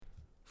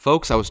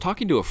Folks, I was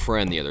talking to a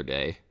friend the other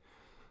day,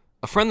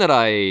 a friend that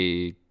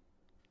I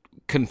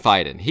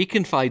confide in. He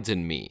confides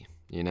in me,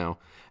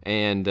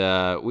 and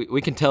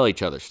we can tell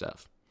each other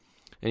stuff.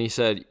 And he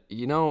said,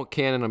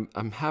 Cannon,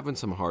 I'm having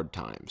some hard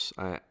times.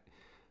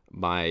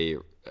 My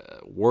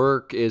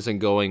work isn't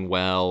going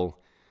well.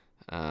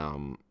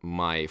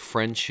 My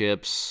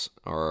friendships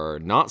are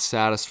not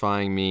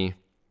satisfying me.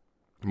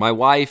 My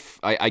wife,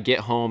 I get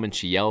home and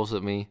she yells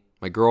at me.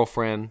 My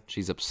girlfriend,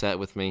 she's upset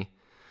with me.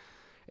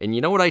 And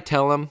you know what I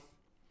tell him?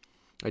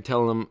 I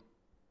tell him,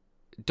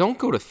 don't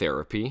go to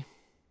therapy.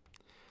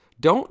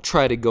 Don't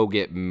try to go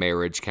get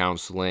marriage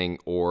counseling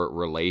or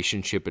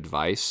relationship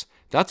advice.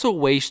 That's a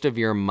waste of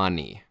your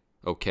money,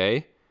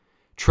 okay?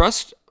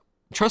 Trust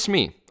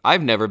me.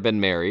 I've never been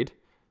married,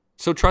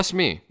 so trust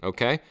me,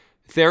 okay?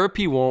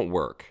 Therapy won't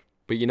work,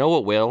 but you know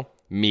what will?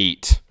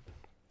 Meat.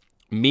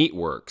 Meat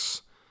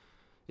works.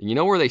 And you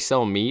know where they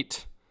sell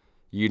meat?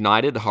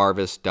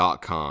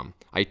 UnitedHarvest.com.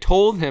 I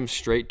told him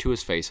straight to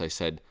his face, I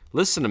said,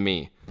 listen to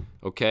me,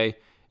 okay?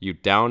 You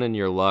down in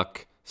your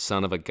luck,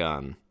 son of a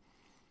gun.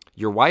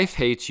 Your wife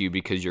hates you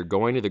because you're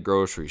going to the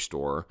grocery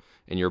store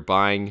and you're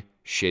buying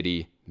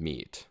shitty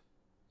meat.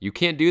 You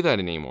can't do that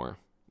anymore.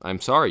 I'm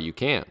sorry, you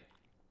can't.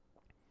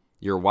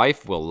 Your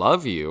wife will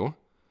love you.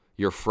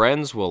 Your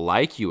friends will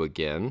like you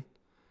again.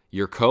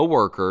 Your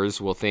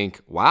coworkers will think,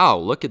 wow,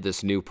 look at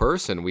this new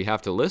person. We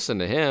have to listen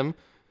to him.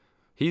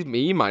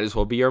 He might as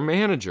well be our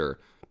manager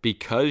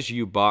because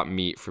you bought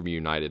meat from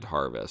United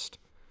Harvest.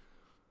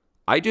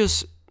 I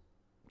just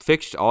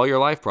fixed all your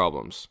life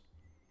problems.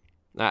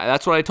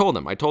 That's what I told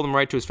him. I told him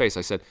right to his face.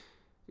 I said,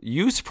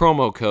 use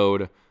promo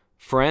code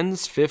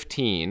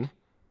FRIENDS15.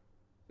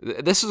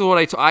 This is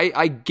what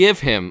I give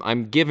him.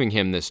 I'm giving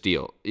him this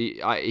deal.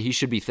 He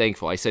should be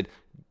thankful. I said,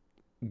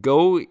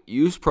 go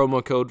use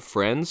promo code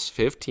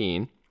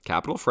FRIENDS15,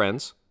 capital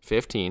Friends,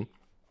 15,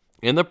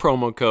 in the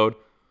promo code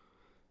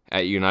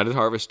at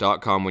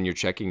UnitedHarvest.com when you're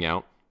checking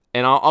out,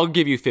 and I'll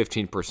give you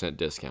 15%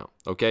 discount,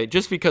 okay?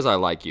 Just because I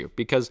like you.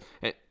 Because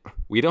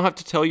we don't have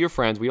to tell your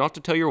friends, we don't have to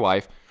tell your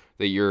wife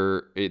that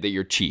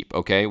you're cheap,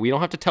 okay? We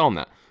don't have to tell them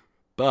that.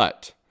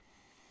 But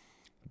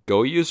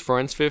go use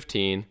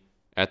Friends15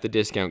 at the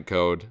discount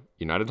code,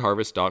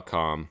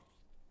 UnitedHarvest.com.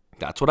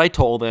 That's what I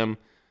told him.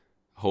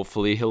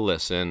 Hopefully he'll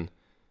listen.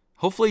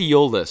 Hopefully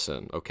you'll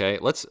listen, okay?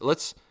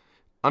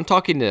 I'm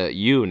talking to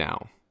you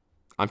now.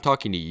 I'm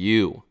talking to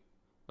you,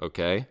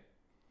 okay?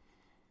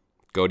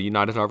 Go to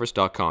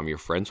UnitedHarvest.com. Your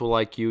friends will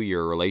like you.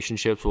 Your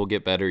relationships will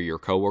get better. Your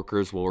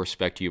coworkers will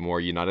respect you more.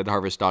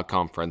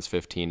 UnitedHarvest.com,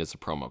 Friends15 is the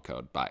promo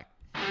code. Bye.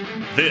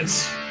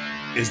 This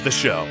is the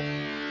show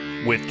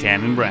with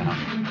Cannon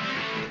Brown.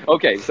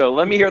 Okay, so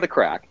let me hear the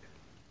crack.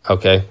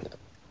 Okay.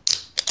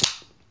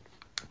 Listen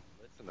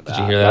to that. Did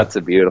you hear that? That's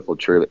a beautiful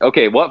truly.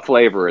 Okay, what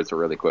flavor is it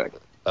really quick?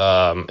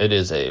 It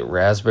is a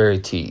raspberry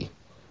tea.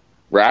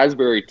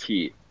 Raspberry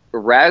tea.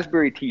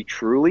 Raspberry tea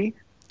truly?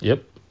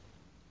 Yep.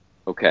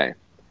 Okay.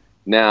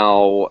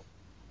 Now,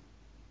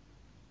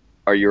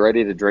 are you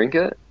ready to drink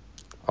it?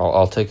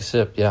 I'll take a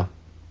sip, yeah.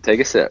 Take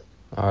a sip.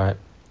 All right.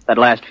 That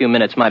last few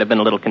minutes might have been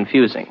a little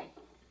confusing.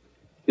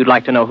 You'd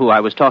like to know who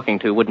I was talking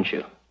to, wouldn't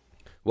you?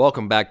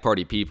 Welcome back,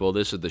 party people.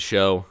 This is the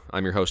show.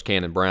 I'm your host,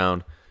 Cannon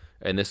Brown,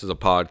 and this is a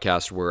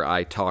podcast where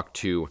I talk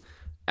to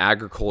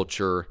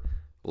agriculture,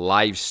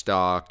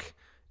 livestock,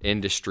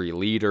 industry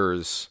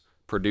leaders,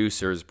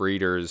 producers,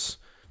 breeders.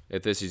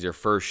 If this is your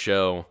first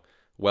show,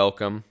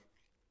 welcome.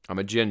 I'm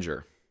a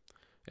ginger,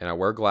 and I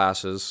wear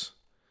glasses.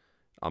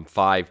 I'm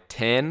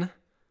 5'10".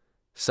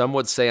 Some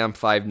would say I'm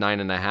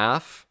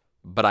 5'9.5",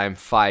 but I'm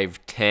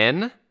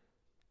 5'10".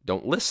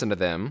 Don't listen to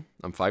them.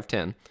 I'm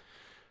 5'10".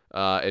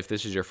 If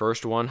this is your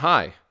first one,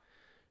 hi.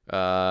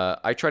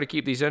 I try to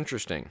keep these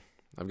interesting.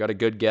 I've got a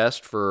good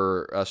guest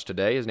for us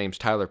today. His name's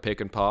Tyler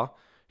Pickinpaugh.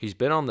 He's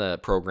been on the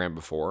program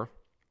before.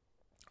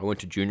 I went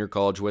to junior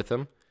college with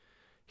him.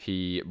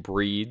 He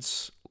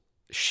breeds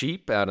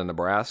sheep out of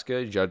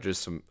Nebraska. He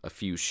judges a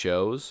few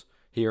shows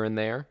here and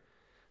there.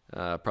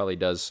 Probably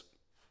does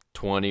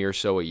 20 or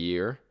so a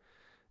year.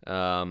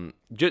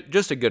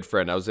 Just a good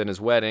friend. I was in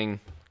his wedding.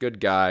 Good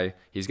guy.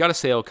 He's got a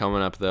sale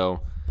coming up,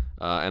 though,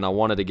 and I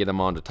wanted to get him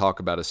on to talk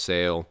about his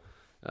sale.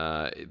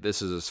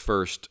 This is his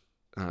first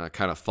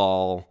kind of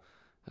fall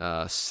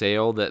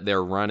sale that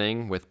they're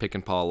running with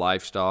Pickinpaugh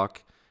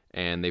Livestock,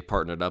 and they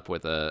partnered up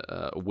with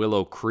a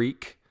Willow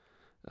Creek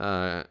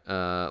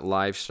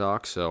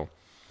livestock. So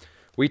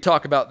we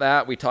talk about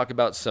that. We talk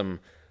about some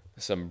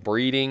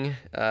breeding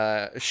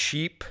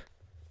sheep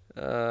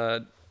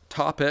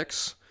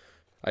topics.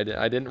 I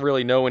didn't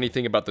really know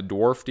anything about the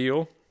dwarf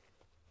deal.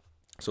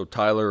 So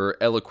Tyler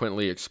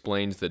eloquently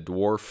explains the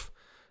dwarf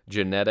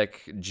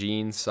genetic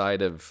gene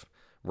side of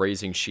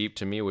raising sheep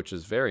to me, which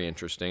is very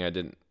interesting. I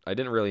didn't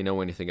really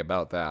know anything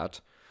about that,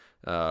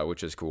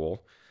 which is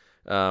cool.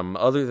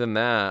 Other than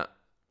that,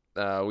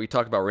 we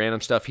talk about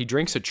random stuff. He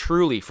drinks a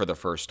Truly for the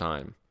first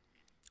time.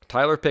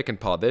 Tyler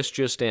Pickinpaugh, this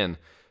just in,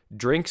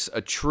 drinks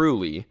a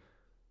Truly.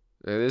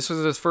 This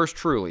is his first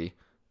Truly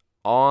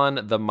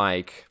on the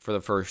mic for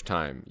the first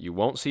time. You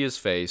won't see his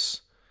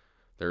face.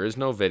 There is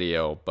no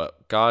video,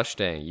 but gosh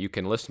dang, you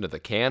can listen to the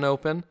can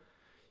open.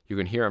 You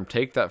can hear him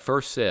take that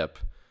first sip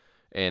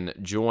and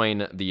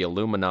join the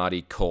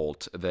Illuminati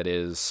cult that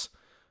is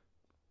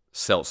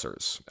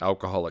seltzers,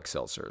 alcoholic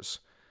seltzers.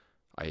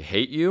 I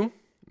hate you.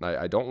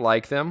 I don't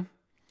like them.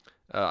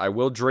 I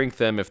will drink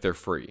them if they're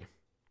free,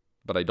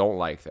 but I don't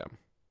like them.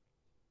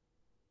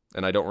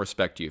 And I don't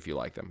respect you if you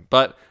like them.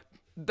 But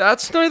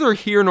that's neither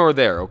here nor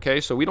there, okay?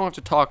 So we don't have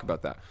to talk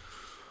about that.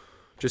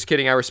 Just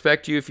kidding. I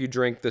respect you if you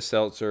drink the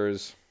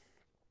seltzers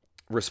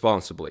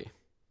responsibly.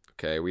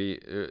 Okay,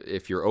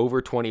 if you're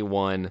over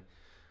 21,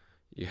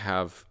 you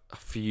have a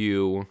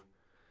few,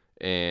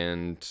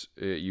 and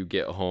you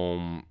get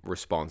home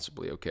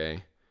responsibly,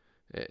 okay?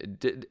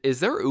 Is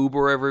there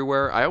Uber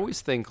everywhere? I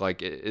always think,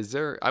 like, is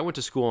there... I went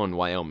to school in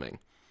Wyoming.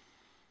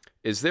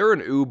 Is there an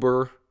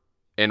Uber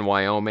in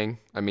Wyoming?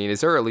 I mean, is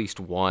there at least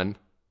one?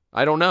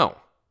 I don't know.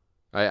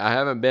 I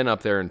haven't been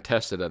up there and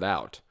tested it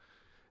out.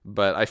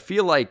 But I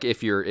feel like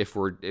if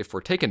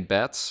we're taking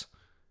bets,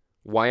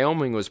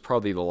 Wyoming was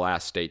probably the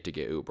last state to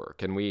get Uber.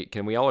 Can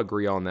we all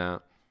agree on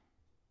that?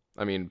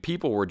 I mean,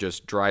 people were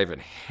just driving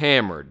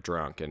hammered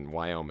drunk in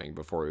Wyoming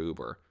before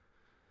Uber.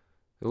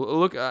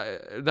 Look,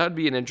 that'd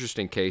be an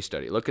interesting case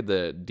study. Look at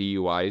the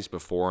DUIs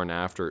before and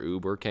after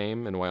Uber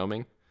came in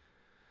Wyoming.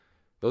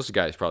 Those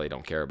guys probably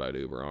don't care about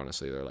Uber,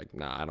 honestly. They're like,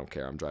 nah, I don't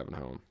care. I'm driving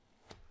home.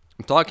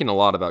 I'm talking a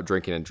lot about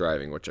drinking and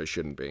driving, which I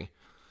shouldn't be.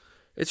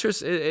 It's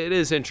just, it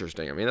is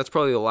interesting. I mean, that's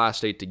probably the last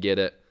state to get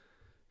it.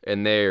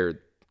 And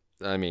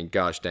I mean,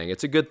 gosh dang.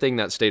 It's a good thing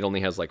that state only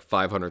has like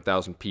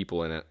 500,000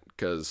 people in it,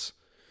 because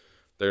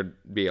there'd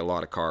be a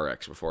lot of car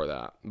wrecks before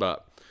that.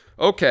 But,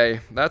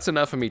 okay, that's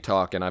enough of me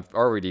talking. I've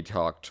already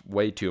talked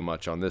way too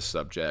much on this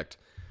subject.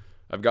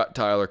 I've got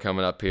Tyler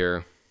coming up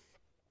here.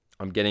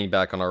 I'm getting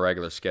back on our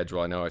regular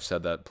schedule. I know I've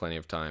said that plenty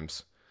of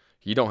times.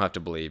 You don't have to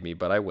believe me,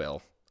 but I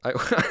will.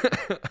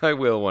 I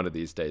will one of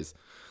these days.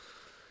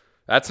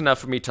 That's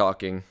enough of me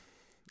talking.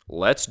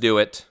 Let's do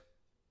it.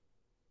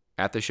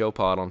 At the Show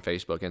Pod on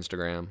Facebook,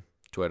 Instagram,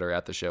 Twitter,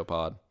 at the Show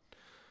Pod.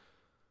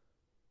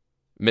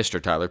 Mr.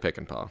 Tyler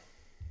Pickinpaugh.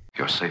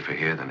 You're safer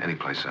here than any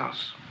place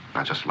else.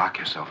 Now just lock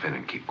yourself in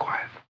and keep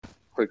quiet.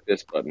 Click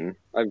this button.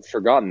 I've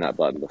forgotten that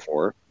button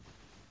before.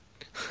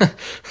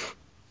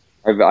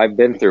 I've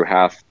been through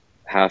half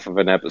of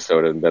an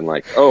episode and been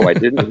like, oh, I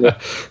didn't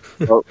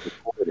start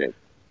recording.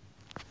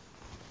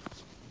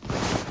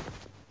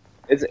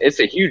 It's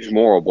a huge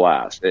moral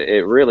blast.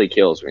 It really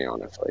kills me,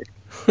 honestly.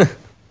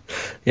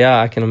 Yeah,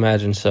 I can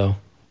imagine so.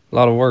 A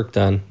lot of work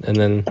done, and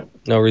then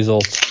no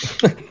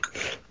results.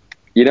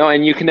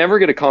 And you can never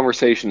get a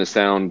conversation to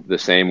sound the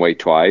same way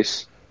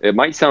twice. It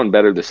might sound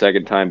better the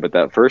second time, but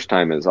that first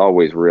time is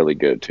always really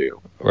good, too.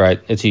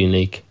 Right. It's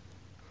unique.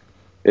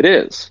 It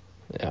is.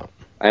 Yeah.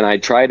 And I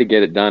try to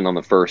get it done on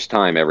the first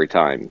time every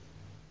time.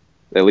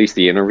 At least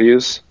the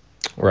interviews.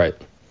 Right.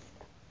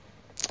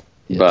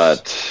 Yes.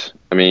 But,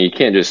 I mean, you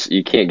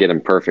can't get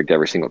them perfect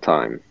every single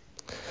time.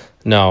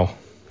 No.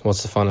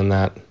 What's the fun in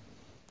that?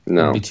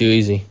 No. It'd be too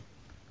easy.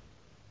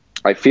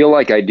 I feel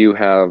like I do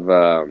have,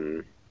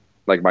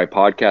 like my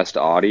podcast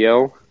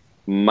audio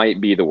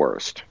might be the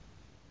worst.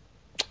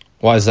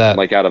 Why is that?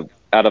 Like out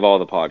of all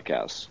the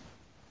podcasts.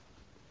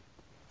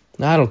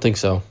 No, I don't think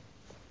so.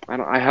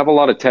 I have a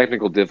lot of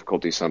technical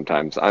difficulties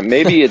sometimes.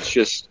 Maybe it's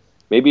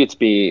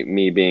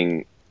me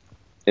being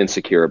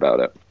insecure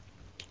about it.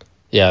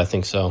 Yeah, I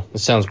think so. It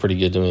sounds pretty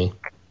good to me.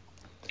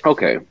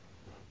 Okay.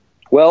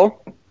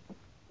 Well,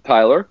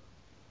 Tyler,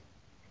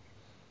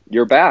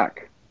 you're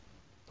back.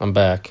 I'm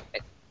back.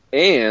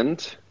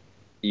 And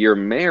you're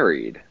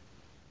married.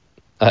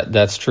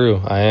 That's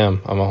true. I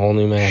am. I'm a whole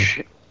new man.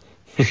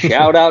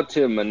 Shout out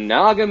to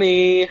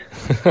monogamy.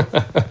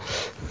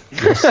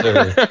 Yes,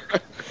 sir.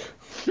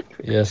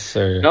 Yes,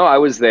 sir. No, I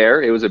was there.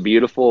 It was a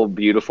beautiful,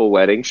 beautiful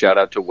wedding. Shout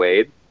out to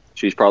Wade.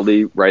 She's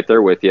probably right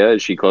there with you.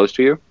 Is she close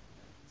to you?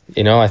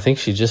 I think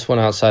she just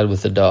went outside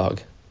with the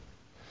dog.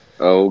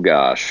 Oh,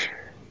 gosh.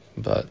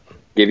 But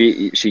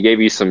she gave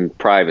you some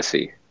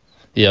privacy.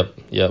 Yep.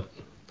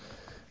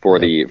 For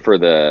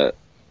the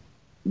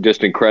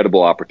just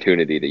incredible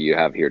opportunity that you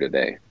have here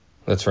today.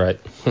 That's right.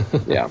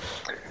 Yeah.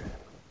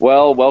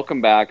 Well,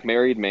 welcome back,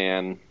 married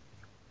man.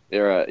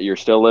 You're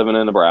still living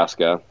in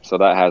Nebraska, so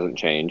that hasn't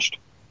changed.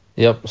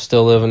 Yep,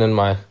 still living in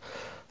my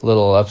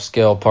little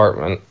upscale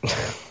apartment.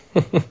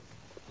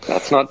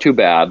 That's not too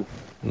bad.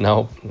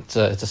 Nope, it's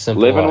a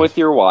simple living life. with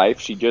your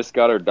wife. She just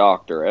got her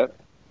doctorate.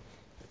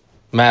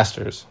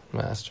 Masters.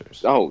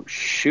 Oh,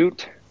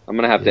 shoot. I'm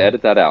going to have to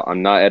edit that out.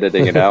 I'm not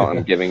editing it out.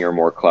 I'm giving her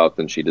more clout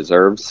than she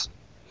deserves.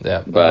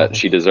 Yeah, but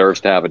she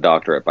deserves to have a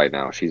doctorate by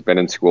now. She's been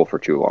in school for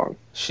too long.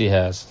 She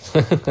has.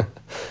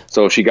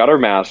 So she got her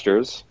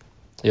master's.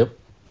 Yep.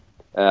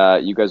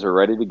 You guys are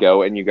ready to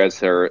go, and you guys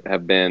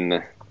have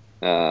been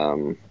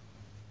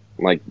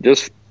like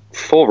just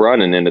full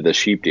running into the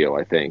sheep deal,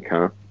 I think,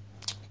 huh?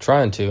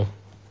 Trying to.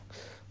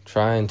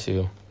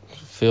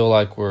 Feel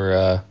like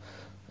we're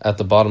at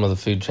the bottom of the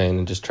food chain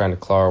and just trying to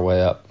claw our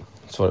way up.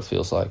 That's what it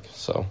feels like.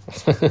 So,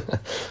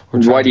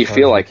 why do you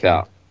feel like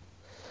that?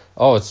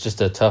 Oh, it's just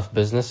a tough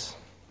business.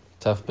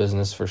 tough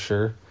business for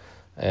sure.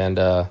 And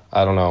I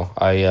don't know.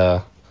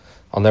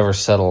 I'll never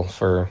settle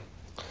for,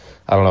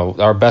 I don't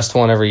know, our best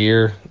one every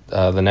year.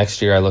 The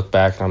next year I look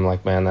back and I'm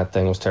like, man, that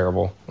thing was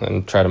terrible,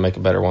 and try to make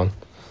a better one.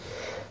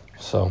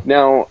 So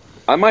Now,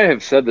 I might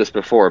have said this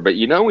before, but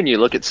when you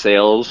look at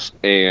sales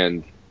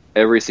and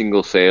every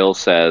single sale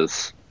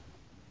says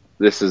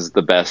this is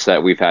the best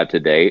set we've had to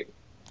date,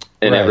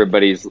 and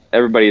Right.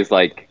 everybody's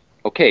like,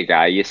 okay,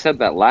 guy, you said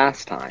that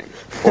last time,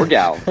 or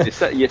gal,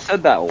 you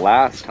said that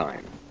last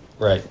time,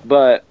 right.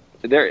 but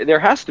there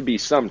has to be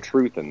some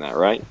truth in that,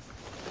 right?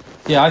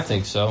 Yeah, I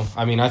think so.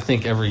 I mean, I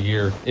think every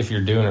year, if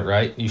you're doing it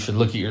right, you should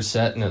look at your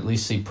set and at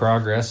least see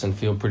progress and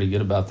feel pretty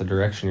good about the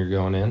direction you're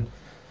going in,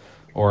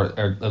 or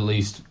at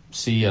least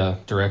see a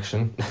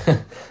direction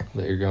that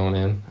you're going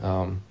in.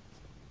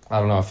 I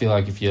don't know. I feel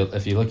like if you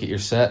look at your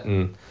set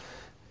and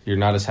you're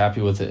not as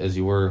happy with it as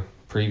you were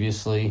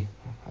previously,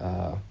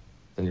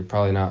 then you're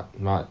probably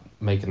not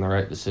making the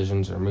right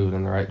decisions or moving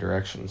in the right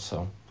direction.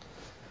 So,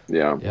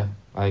 Yeah.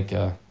 I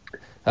think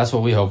that's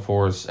what we hope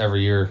for, is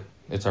every year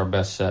it's our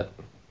best set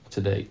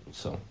to date.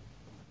 So,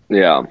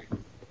 Yeah.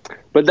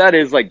 But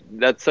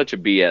that's such a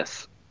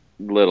BS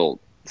little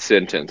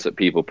sentence that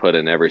people put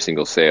in every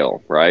single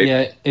sale, right?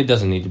 yeah, it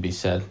doesn't need to be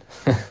said.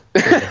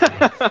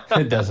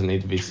 It doesn't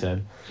need to be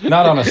said.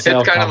 Not on a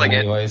sale kinda comment like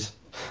anyways.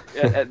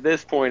 At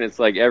this point, it's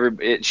like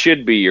it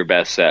should be your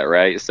best set,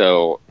 right?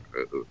 So,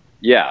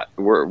 yeah,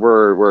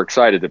 we're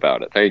excited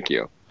about it. Thank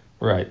you.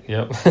 Right,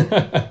 yep.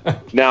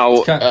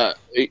 Now,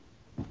 It's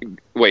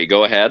wait,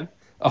 go ahead.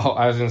 Oh,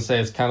 I was going to say,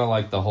 it's kind of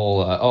like the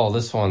whole,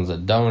 this one's a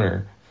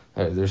donor.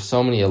 There's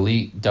so many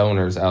elite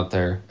donors out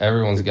there.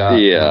 Everyone's got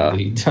Yeah. an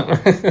elite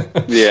donor.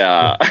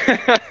 Yeah.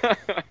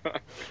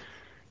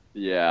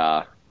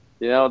 Yeah.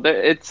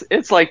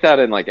 It's like that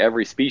in like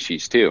every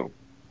species too.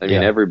 I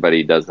mean, Yeah.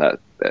 everybody does that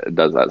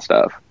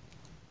stuff.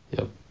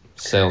 Yep.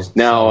 Sales.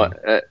 Now,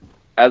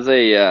 as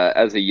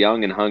a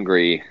young and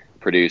hungry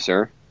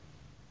producer,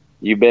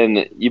 you've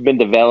been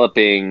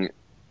developing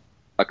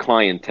a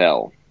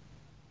clientele.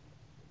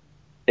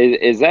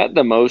 Is that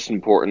the most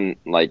important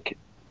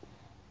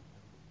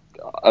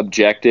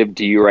objective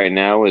to you right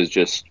now? Is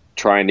just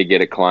trying to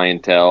get a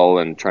clientele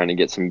and trying to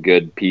get some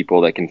good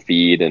people that can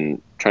feed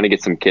and trying to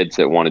get some kids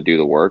that want to do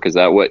the work? Is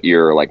that what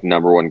your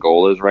number one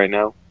goal is right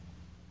now?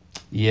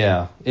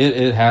 Yeah,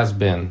 it has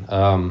been.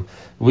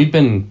 We've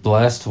been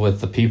blessed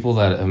with the people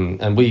that,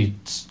 and we,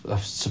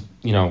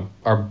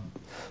 are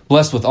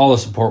blessed with all the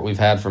support we've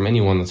had from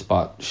anyone that's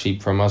bought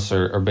sheep from us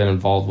or been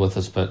involved with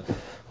us. But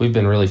we've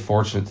been really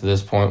fortunate to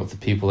this point with the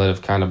people that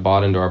have kind of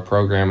bought into our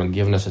program and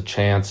given us a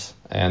chance.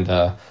 And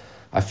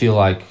I feel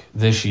like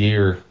this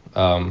year,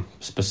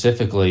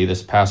 specifically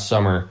this past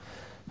summer,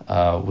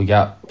 we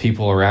got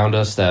people around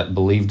us that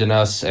believed in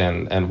us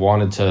and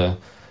wanted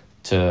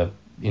to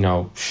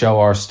show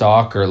our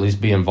stock, or at least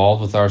be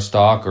involved with our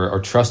stock, or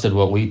trusted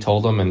what we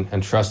told them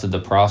and trusted the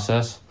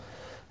process.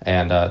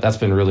 And that's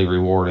been really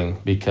rewarding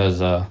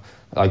because,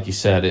 like you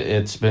said,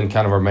 it's been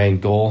kind of our main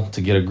goal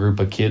to get a group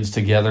of kids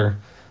together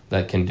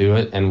that can do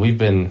it. And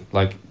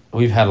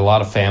we've had a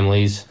lot of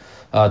families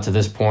to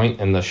this point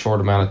in the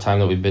short amount of time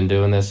that we've been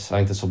doing this. I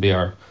think this will be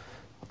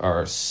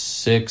our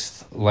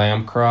sixth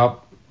lamb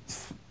crop,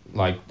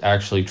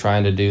 actually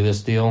trying to do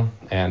this deal.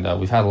 And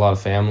we've had a lot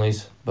of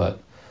families, but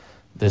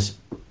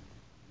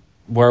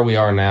where we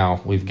are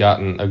now, we've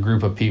gotten a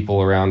group of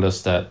people around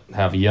us that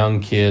have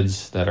young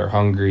kids that are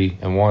hungry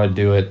and want to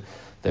do it.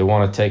 They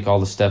want to take all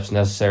the steps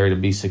necessary to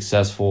be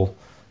successful,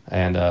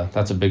 and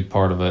that's a big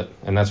part of it.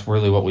 And that's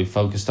really what we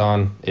focused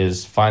on,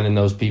 is finding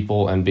those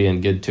people and being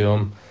good to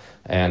them.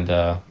 And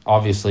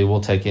obviously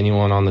we'll take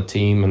anyone on the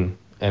team,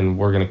 and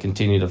we're going to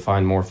continue to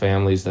find more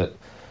families that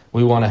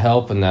we want to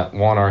help and that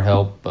want our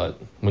help. But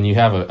when you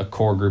have a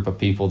core group of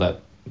people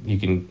that you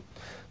can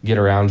get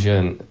around you,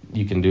 and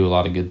you can do a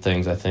lot of good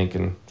things, I think.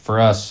 And for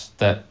us,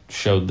 that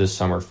showed this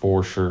summer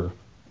for sure.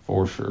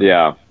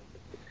 Yeah.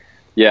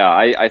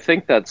 I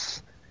think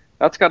that's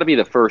got to be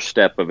the first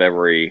step of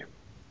every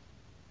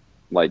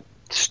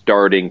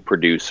starting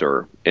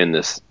producer in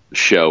this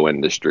show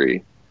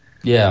industry.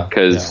 Yeah.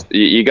 Because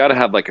you got to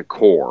have a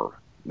core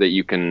that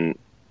you can,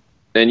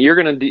 and you're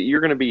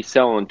gonna be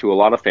selling to a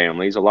lot of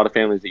families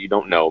that you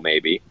don't know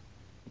maybe,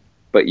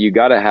 but you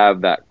got to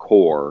have that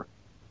core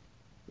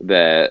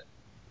that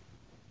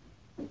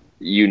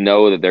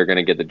that they're going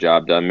to get the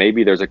job done.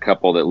 Maybe there's a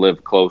couple that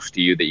live close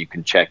to you that you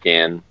can check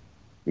in,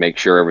 make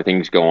sure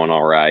everything's going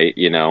all right,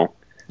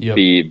 Yep.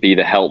 be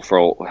the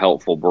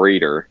helpful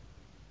breeder.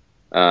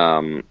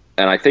 And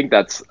I think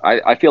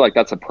I feel like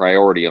that's a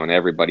priority on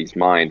everybody's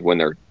mind when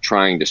they're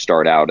trying to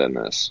start out in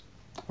this.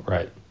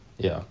 Right.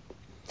 Yeah.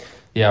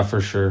 Yeah,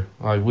 for sure.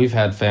 We've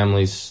had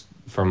families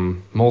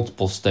from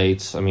multiple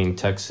states. I mean,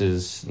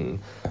 Texas and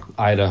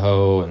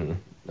Idaho and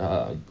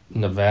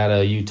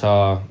Nevada,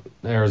 Utah,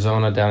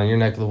 Arizona, down in your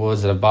neck of the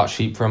woods, that have bought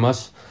sheep from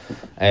us.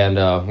 And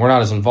we're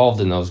not as involved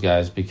in those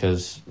guys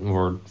because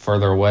we're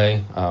further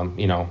away,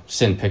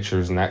 send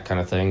pictures and that kind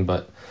of thing.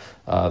 But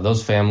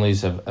those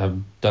families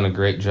have done a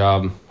great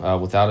job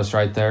without us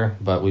right there.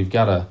 But we've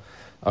got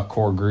a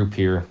core group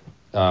here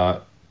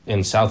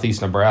in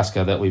southeast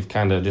Nebraska that we've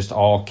kind of just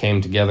all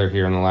came together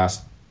here in the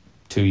last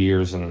 2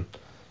 years, and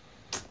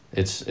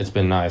it's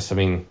been nice. I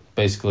mean,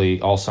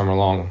 basically all summer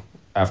long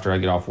after I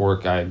get off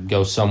work, I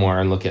go somewhere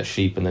and look at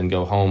sheep and then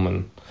go home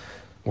and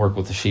work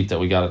with the sheep that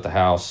we got at the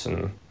house,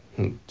 and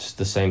it's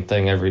the same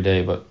thing every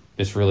day, but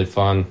it's really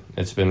fun.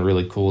 It's been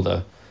really cool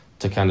to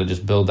kind of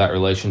just build that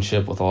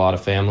relationship with a lot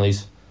of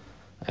families,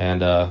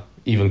 and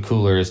even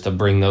cooler is to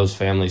bring those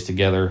families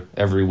together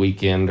every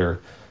weekend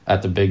or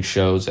at the big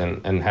shows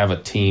and have a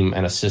team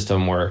and a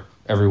system where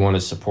everyone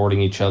is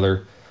supporting each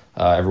other.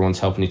 Everyone's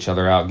helping each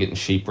other out, getting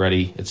sheep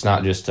ready. It's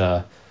not just,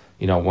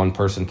 one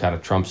person kind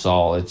of trumps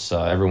all. It's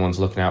everyone's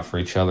looking out for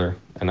each other.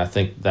 And I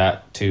think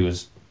that, too,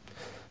 is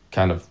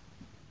kind of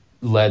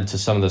led to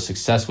some of the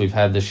success we've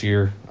had this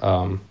year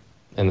in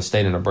the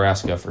state of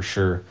Nebraska, for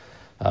sure,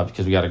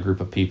 because we got a group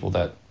of people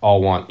that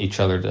all want each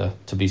other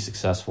to be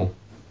successful.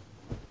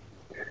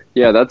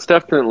 Yeah, that's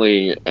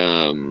definitely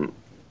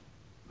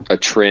a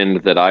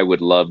trend that I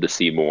would love to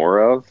see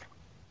more of.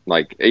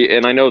 Like,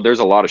 and I know there's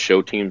a lot of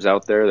show teams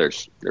out there.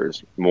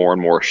 There's more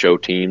and more show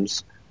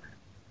teams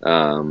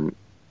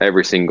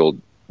every single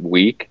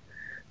week,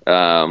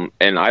 and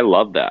I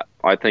love that.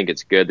 I think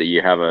it's good that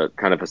you have a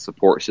kind of a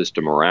support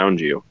system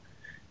around you.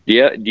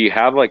 Do you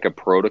have like a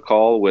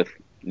protocol with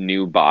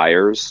new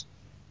buyers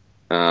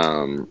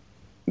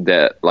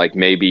that, like,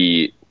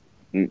 maybe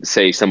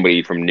say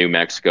somebody from New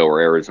Mexico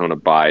or Arizona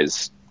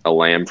buys a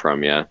lamb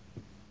from you?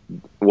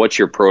 What's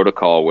your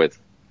protocol with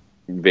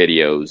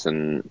videos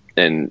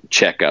and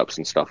checkups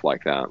and stuff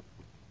like that?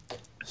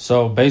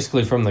 So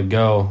basically from the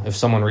go, if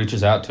someone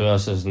reaches out to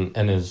us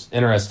and is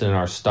interested in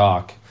our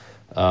stock,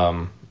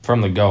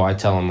 from the go, I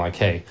tell them, like,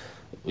 hey,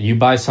 you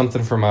buy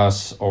something from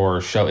us or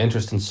show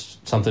interest in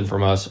something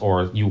from us,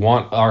 or you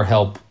want our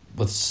help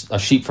with a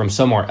sheep from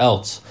somewhere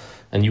else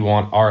and you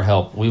want our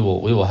help, we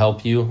will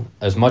help you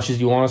as much as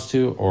you want us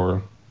to,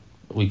 or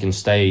we can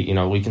stay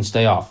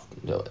off.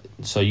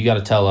 So you got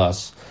to tell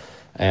us.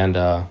 And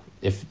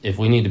if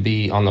we need to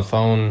be on the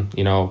phone,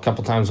 a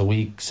couple times a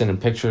week, sending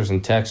pictures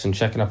and texts and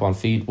checking up on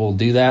feed, we'll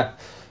do that.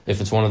 If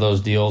it's one of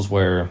those deals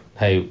where,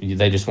 hey,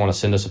 they just want to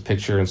send us a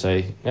picture and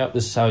say, yep,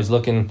 this is how he's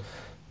looking,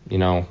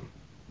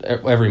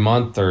 every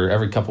month or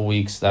every couple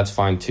weeks, that's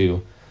fine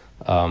too.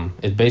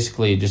 It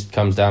basically just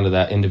comes down to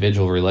that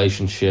individual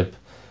relationship.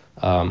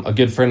 A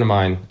good friend of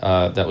mine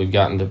that we've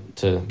gotten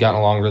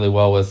along really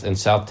well with in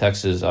South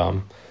Texas,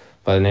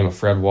 by the name of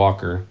Fred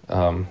Walker,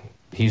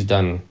 he's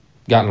gotten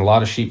a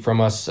lot of sheep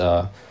from us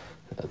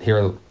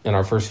here in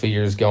our first few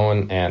years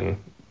going, and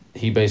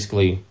he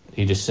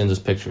just sends us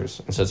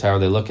pictures and says, how are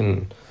they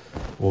looking?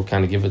 We'll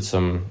kind of give it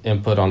some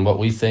input on what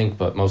we think,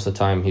 but most of the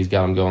time he's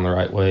got them going the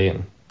right way.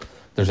 And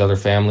there's other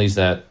families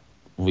that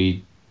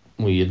we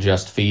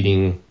adjust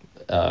feeding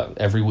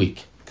every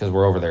week because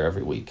we're over there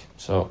every week.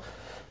 So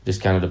it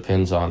just kind of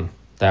depends on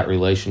that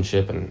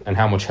relationship and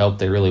how much help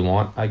they really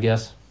want, I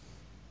guess.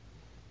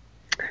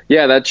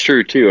 Yeah, that's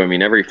true too. I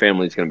mean, every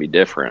family is going to be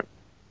different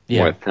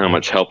with how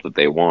much help that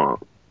they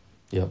want.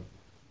 Yep.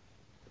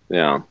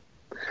 Yeah.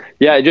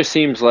 Yeah, it just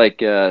seems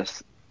like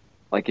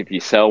if you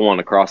sell one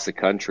across the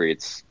country,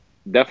 it's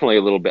definitely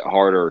a little bit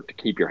harder to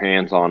keep your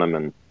hands on them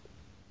and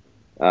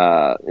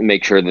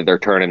make sure that they're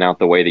turning out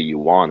the way that you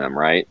want them,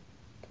 right?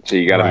 So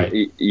you gotta,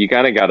 right. you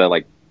kind of gotta,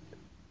 like,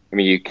 I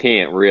mean, you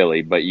can't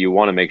really, but you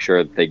want to make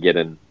sure that they get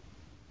into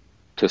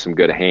some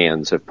good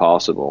hands if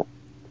possible.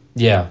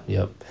 Yeah,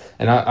 yep.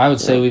 And I would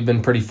say we've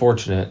been pretty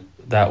fortunate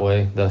that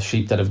way. The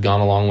sheep that have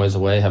gone a long ways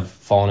away have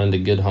fallen into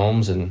good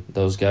homes, and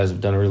those guys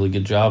have done a really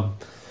good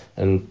job.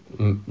 And,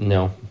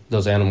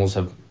 those animals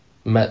have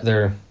met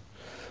their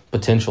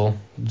potential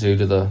due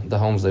to the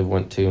homes they've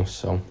went to.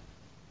 So,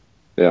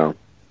 yeah.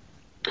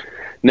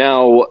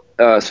 Now,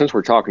 since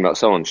we're talking about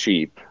selling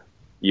sheep,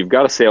 you've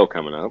got a sale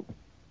coming up.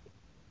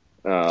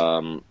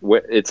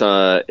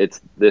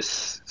 It's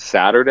this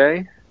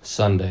Saturday.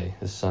 Sunday.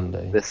 This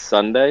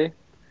Sunday.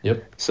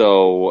 Yep.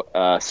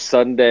 So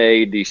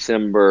Sunday,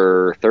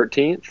 December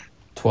 13th.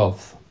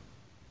 12th.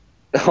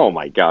 Oh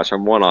my gosh,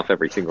 I'm one off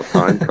every single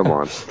time. Come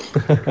on.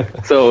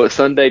 So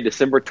Sunday,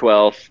 December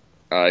 12th.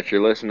 If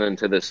you're listening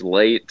to this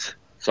late,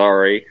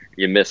 sorry,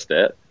 you missed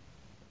it.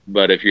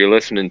 But if you're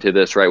listening to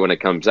this right when it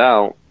comes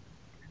out,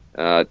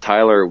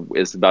 Tyler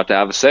is about to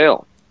have a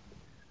sale.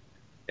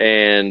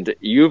 And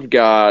you've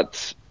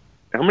got,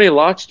 how many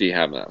lots do you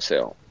have in that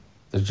sale?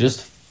 There's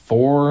just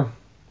 4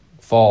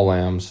 fall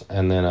lambs,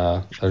 and then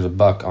there's a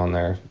buck on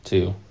there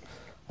too.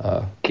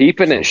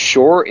 Keeping it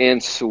short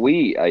and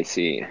sweet, I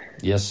see.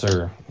 Yes,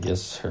 sir.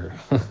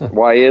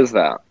 Why is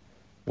that?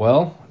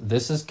 Well,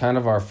 this is kind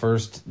of our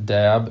first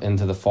dab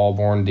into the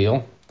fall-born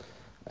deal,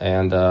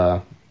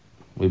 and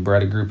we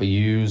bred a group of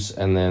ewes,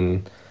 and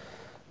then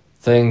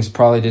things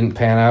probably didn't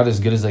pan out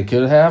as good as they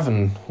could have,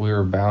 and we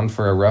were bound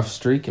for a rough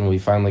streak, and we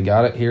finally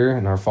got it here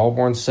in our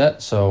fall-born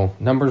set, so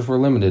numbers were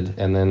limited,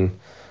 and then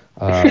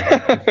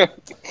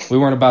we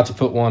weren't about to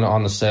put one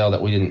on the sale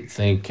that we didn't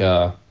think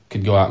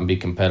could go out and be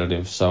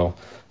competitive. So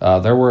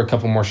there were a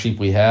couple more sheep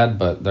we had,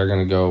 but they're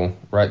going to go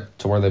right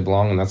to where they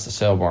belong, and that's the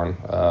sale barn,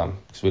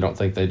 because we don't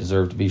think they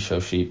deserve to be show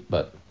sheep.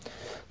 But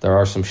there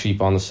are some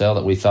sheep on the sale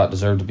that we thought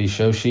deserved to be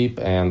show sheep,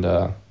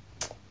 and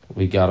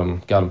we got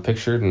them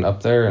pictured and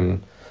up there,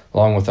 and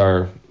along with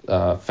our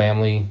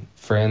family,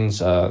 friends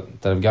that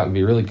have gotten to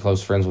be really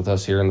close friends with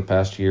us here in the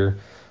past year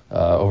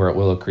over at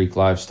Willow Creek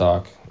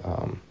Livestock.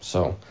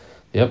 So,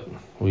 yep,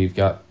 we've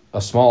got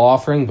a small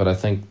offering, but I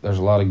think there's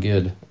a lot of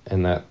good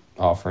in that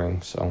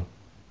offering. So,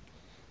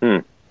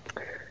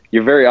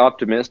 You're very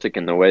optimistic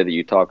in the way that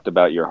you talked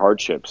about your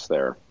hardships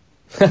there.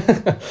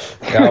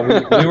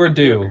 Yeah, we were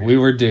due. We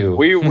were due.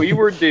 We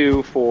were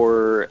due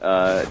for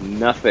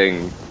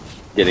nothing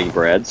getting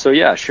bred. So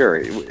yeah,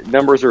 sure,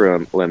 numbers are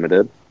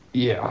limited.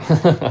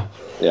 Yeah.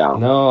 Yeah.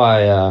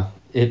 No,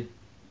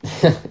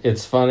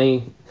 it's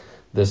funny,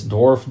 this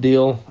dwarf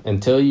deal,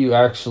 until you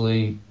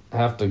actually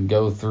have to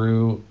go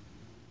through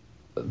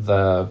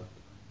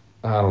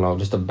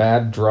just a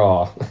bad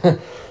draw.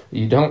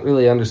 You don't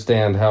really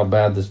understand how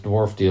bad this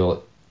dwarf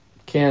deal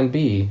can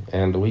be,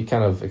 and we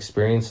kind of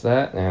experienced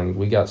that, and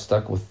we got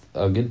stuck with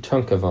a good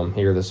chunk of them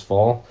here this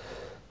fall.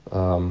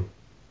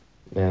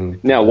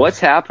 And now, what's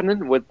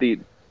happening with these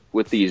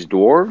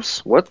dwarves?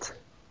 What?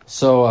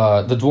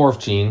 So the dwarf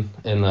gene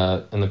in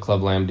the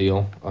club lamb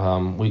deal,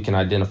 we can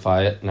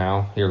identify it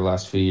now here the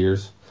last few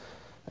years,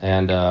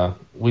 and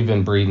we've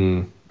been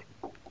breeding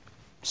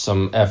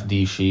some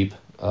FD sheep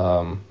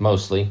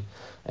mostly,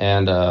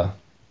 and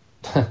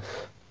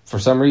for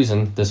some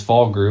reason this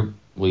fall group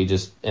we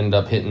just ended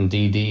up hitting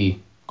DD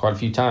quite a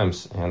few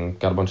times and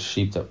got a bunch of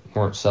sheep that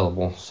weren't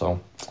sellable.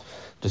 So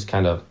just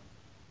kind of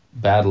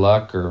bad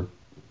luck or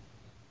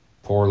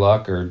poor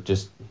luck, or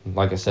just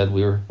like I said,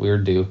 we were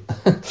due.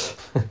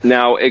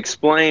 Now,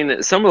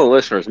 explain. Some of the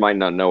listeners might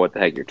not know what the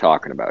heck you're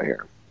talking about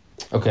here.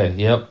 Okay.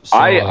 Yep. So,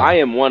 I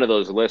am one of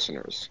those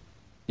listeners.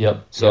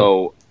 Yep.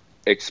 So,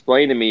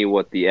 explain to me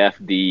what the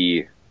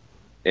FD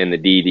and the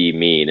DD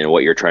mean and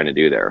what you're trying to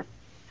do there.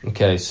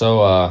 Okay.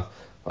 So,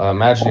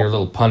 imagine your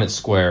little Punnett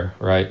square,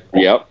 right?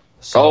 Yep.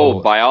 So,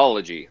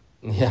 biology.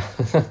 Yeah.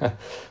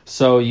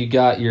 So you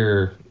got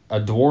a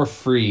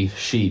dwarf-free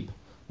sheep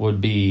would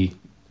be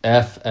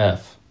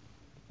FF,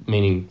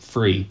 meaning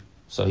free.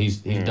 So he's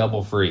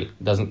double free,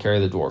 doesn't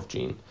carry the dwarf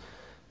gene.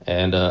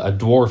 And a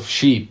dwarf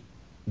sheep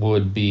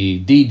would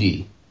be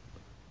DD.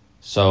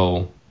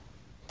 So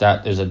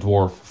that is a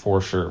dwarf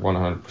for sure,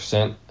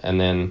 100%. And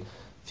then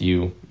if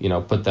you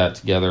put that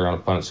together on a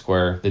Punnett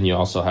square, then you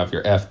also have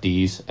your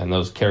FDs, and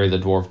those carry the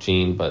dwarf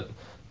gene but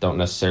don't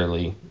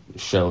necessarily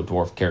show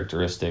dwarf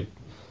characteristic.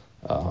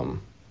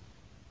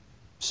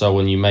 So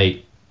when you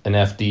mate an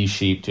FD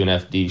sheep to an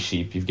FD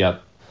sheep, you've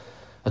got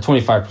a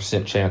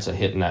 25% chance of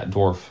hitting that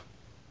dwarf,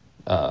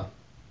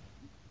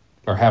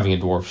 or having a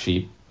dwarf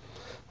sheep.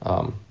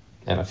 And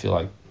I feel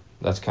like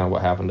that's kind of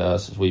what happened to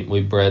us. Is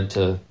we bred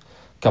to a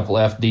couple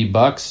FD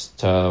bucks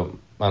to,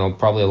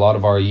 probably a lot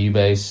of our U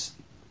base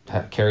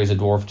carries a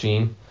dwarf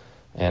gene,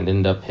 and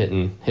end up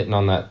hitting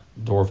on that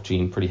dwarf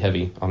gene pretty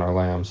heavy on our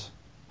lambs.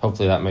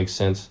 Hopefully that makes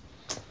sense.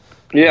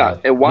 Yeah,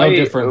 and why? No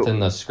different than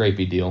the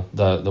scrapey deal,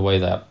 the way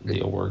that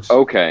deal works.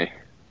 Okay.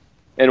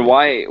 And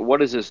why?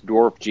 What is this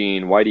dwarf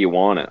gene? Why do you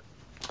want it?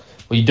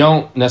 Well, you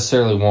don't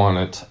necessarily want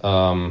it.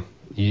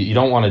 You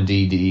don't want a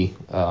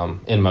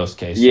DD in most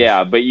cases.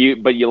 Yeah, but you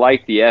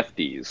like the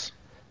FDs.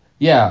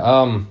 Yeah,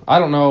 I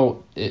don't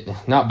know.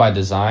 Not by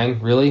design,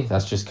 really.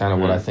 That's just kind of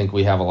what I think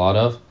we have a lot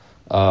of.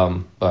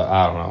 But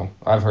I don't know.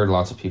 I've heard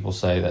lots of people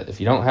say that if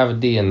you don't have a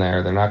D in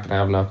there, they're not going to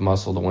have enough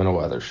muscle to win a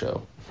weather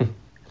show.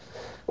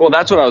 Well,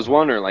 that's what I was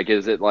wondering. Like,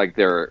 is it like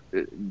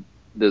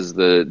does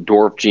the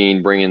dwarf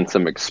gene bring in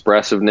some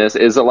expressiveness?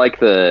 Is it like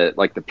the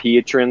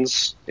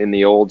Pietrins in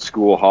the old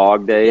school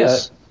hog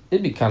days? Yeah,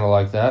 it'd be kind of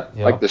like that.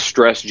 Yep. Like the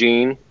stress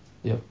gene?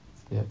 Yep.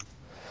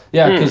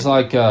 Yeah, because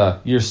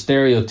your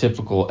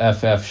stereotypical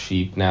FF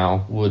sheep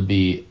now would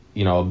be,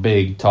 a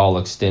big, tall,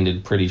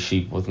 extended, pretty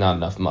sheep with not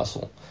enough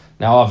muscle.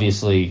 Now,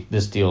 obviously,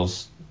 this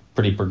deal's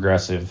pretty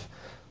progressive.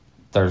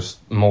 There's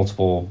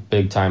multiple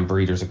big-time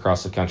breeders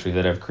across the country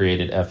that have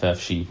created FF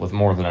sheep with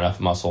more than enough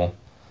muscle.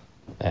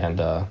 And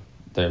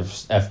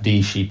there's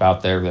FD sheep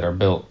out there that are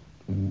built,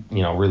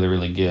 really,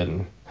 really good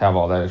and have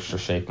all that extra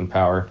shape and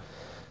power.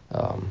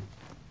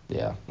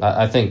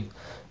 I think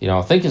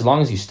as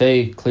long as you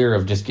stay clear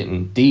of just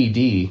getting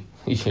DD,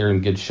 you're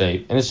in good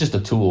shape. And it's just a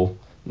tool,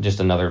 just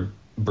another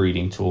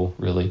breeding tool,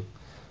 really.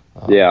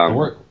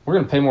 We're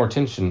going to pay more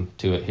attention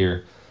to it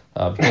here.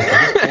 Because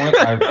at this point,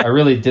 I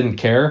really didn't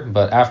care,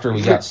 but after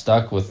we got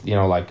stuck with,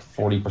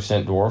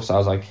 40% dwarfs, I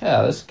was like,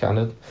 yeah, this kind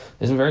of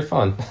isn't very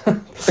fun.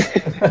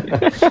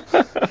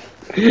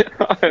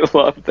 I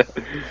love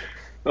that.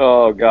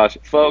 Oh, gosh.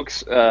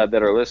 Folks that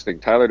are listening,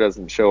 Tyler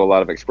doesn't show a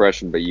lot of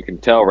expression, but you can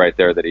tell right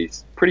there that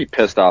he's pretty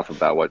pissed off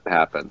about what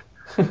happened.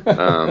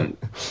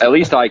 At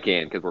least I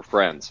can, because we're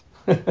friends.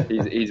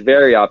 He's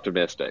very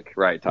optimistic.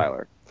 Right,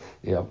 Tyler?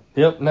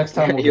 Yep. Next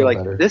time we'll You're do like,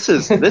 better. this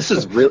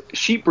is real.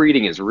 Sheep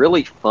breeding is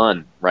really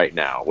fun right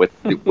now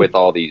with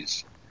all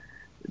these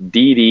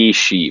DD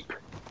sheep.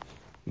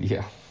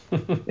 Yeah.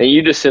 And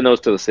you just send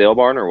those to the sale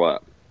barn or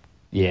what?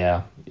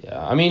 Yeah.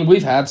 I mean,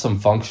 we've had some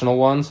functional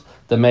ones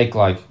that make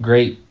like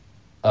great,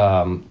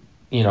 kind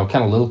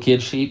of little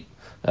kid sheep.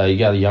 You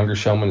got a younger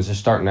showman that's just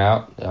starting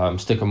out.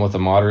 Stick them with a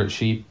moderate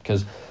sheep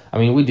because, I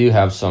mean, we do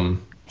have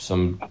some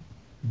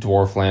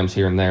dwarf lambs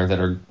here and there that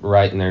are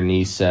right in their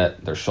knees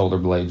set, their shoulder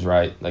blades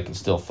right. They can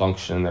still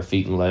function in their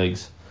feet and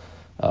legs,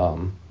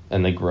 and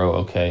they grow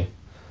okay.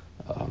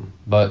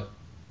 But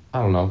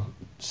I don't know,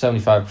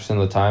 75% of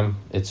the time,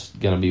 it's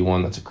going to be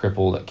one that's a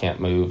cripple that can't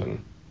move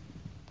and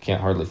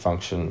can't hardly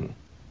function.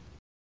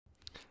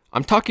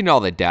 I'm talking to all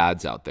the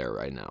dads out there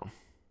right now.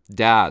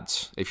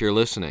 Dads, if you're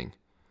listening,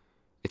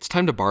 it's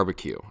time to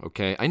barbecue,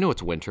 okay? I know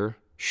it's winter.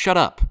 Shut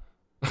up.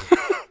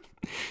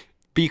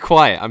 Be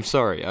quiet. I'm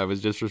sorry. I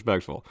was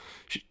disrespectful.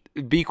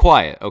 Be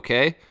quiet,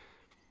 okay?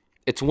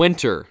 It's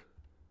winter.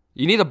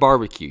 You need a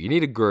barbecue. You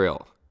need a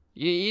grill.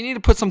 You need to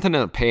put something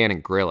in a pan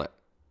and grill it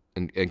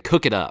and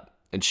cook it up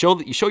and show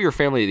your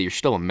family that you're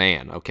still a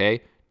man,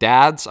 okay?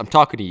 Dads, I'm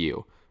talking to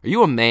you. Are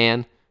you a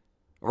man?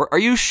 Or are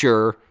you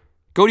sure?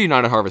 Go to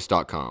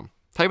UnitedHarvest.com.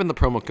 Type in the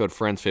promo code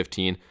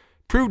FRIENDS15.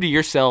 Prove to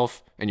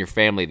yourself and your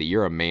family that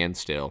you're a man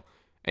still,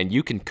 and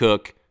you can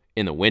cook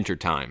in the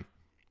wintertime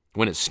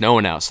when it's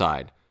snowing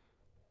outside.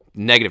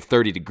 Negative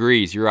 30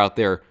 degrees, you're out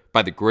there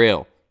by the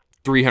grill.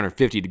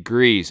 350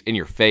 degrees in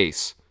your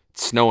face.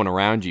 It's snowing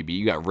around you, but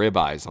you got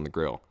ribeyes on the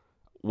grill.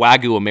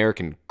 Wagyu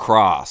American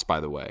Cross, by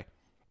the way.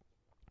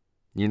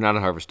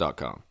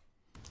 UnitedHarvest.com.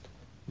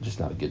 Just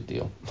not a good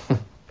deal.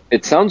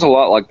 It sounds a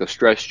lot like the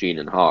stress gene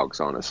in hogs,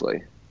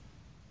 honestly.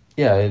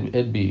 Yeah,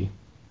 it'd be.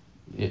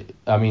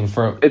 I mean,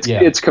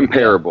 it's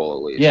comparable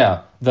at least.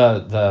 Yeah,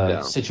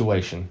 the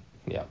situation.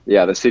 Yeah.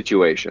 Yeah, the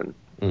situation.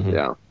 Mm-hmm.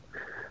 Yeah.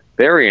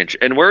 Very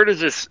interesting. And where does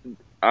this?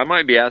 I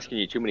might be asking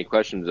you too many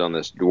questions on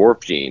this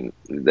dwarf gene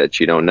that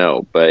you don't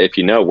know, but if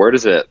you know, where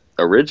does it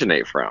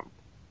originate from?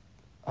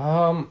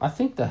 I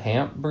think the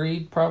Hamp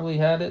breed probably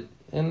had it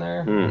in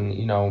there,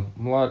 and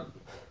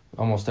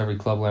almost every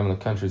club lamb in the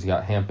country's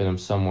got Hamp in them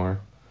somewhere.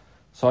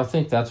 So I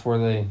think that's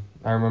where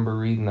I remember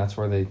reading that's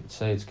where they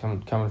say it's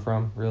coming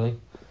from, really.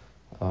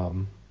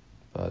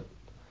 But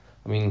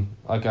I mean,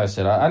 like I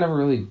said, I never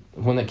really,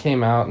 when it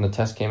came out and the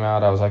test came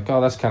out, I was like,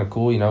 oh, that's kind of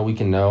cool. We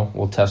can know.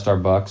 We'll test our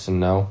bucks and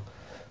know,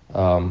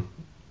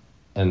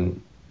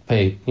 and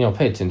pay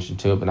attention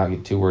to it, but not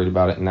get too worried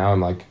about it. And now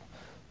I'm like,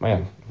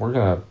 man, we're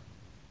gonna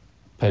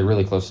pay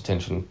really close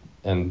attention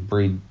and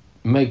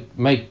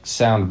make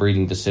sound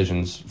breeding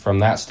decisions from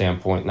that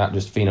standpoint, not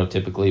just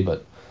phenotypically,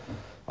 but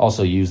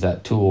also use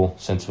that tool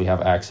since we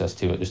have access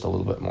to it just a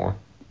little bit more.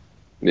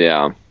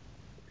 Yeah.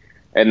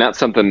 And that's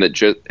something that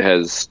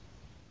has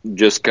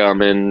just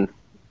come in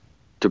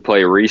to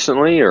play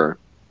recently, or?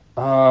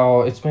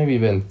 Oh, it's maybe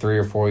been 3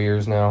 or 4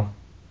 years now.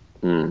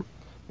 Yeah,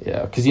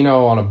 because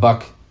on a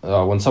buck,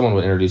 when someone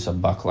would introduce a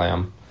buck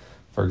lamb,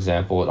 for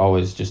example, it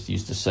always just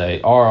used to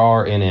say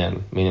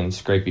RRNN, meaning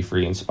scrapey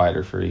free and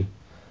spider free.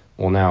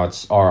 Well, now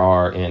it's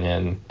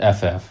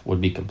RRNNFF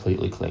would be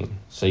completely clean.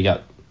 So you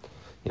got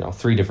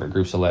 3 different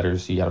groups of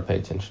letters you got to pay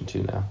attention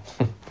to now.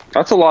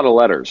 That's a lot of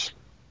letters.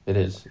 It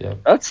is, yeah.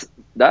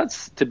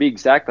 That's to be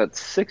exact, that's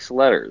 6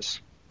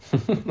 letters.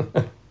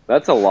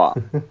 That's a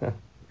lot.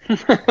 You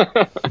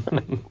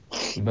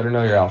better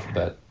know your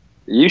alphabet.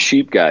 You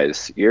sheep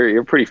guys,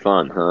 you're pretty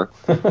fun, huh?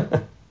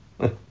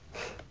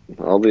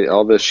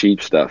 all this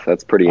sheep stuff,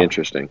 that's pretty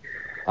interesting.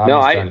 I'm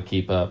just trying to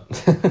keep up.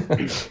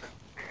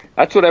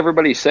 That's what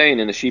everybody's saying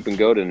in the sheep and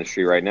goat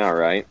industry right now,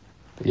 right?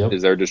 Yep.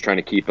 Is they're just trying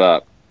to keep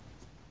up.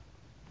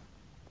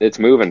 It's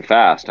moving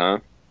fast, huh?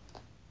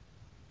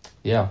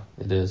 Yeah,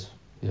 it is.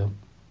 Yep.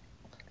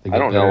 I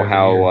don't know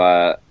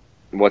how.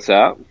 What's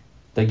that?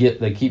 They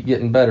keep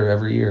getting better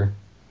every year.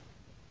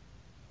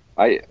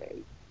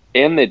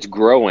 And it's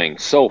growing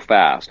so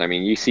fast. I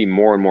mean, you see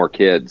more and more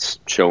kids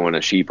showing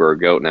a sheep or a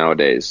goat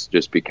nowadays,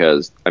 just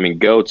because. I mean,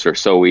 goats are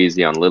so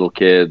easy on little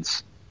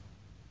kids.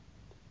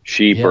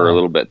 Sheep are a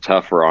little bit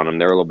tougher on them.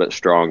 They're a little bit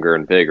stronger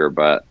and bigger,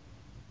 but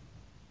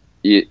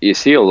you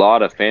see a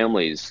lot of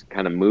families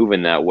kind of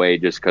moving that way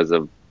just because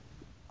of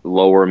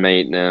lower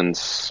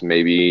maintenance,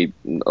 maybe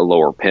a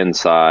lower pen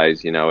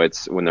size.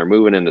 It's when they're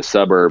moving into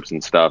suburbs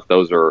and stuff,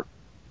 those are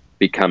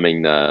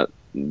becoming the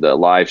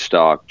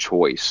livestock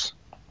choice,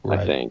 right.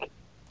 I think.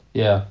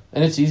 Yeah,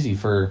 and it's easy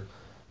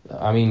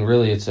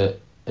really it's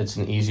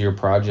an easier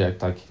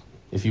project. Like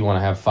if you want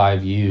to have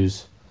 5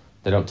 ewes,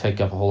 they don't take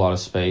up a whole lot of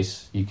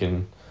space. You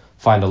can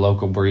find a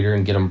local breeder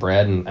and get them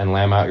bred and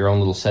lamb out your own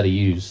little set of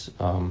ewes,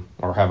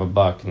 or have a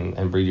buck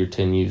and breed your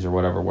 10 ewes or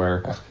whatever,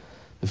 where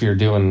if you're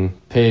doing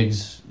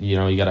pigs, you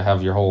got to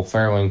have your whole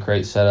farrowing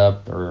crate set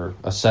up or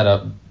a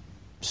setup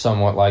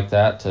somewhat like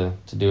that to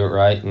do it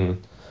right,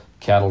 and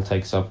cattle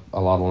takes up a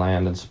lot of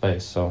land and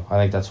space. So I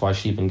think that's why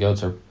sheep and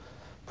goats are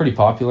pretty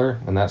popular,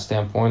 and that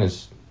standpoint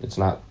is it's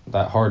not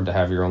that hard to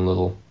have your own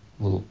little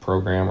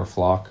program or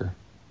flock or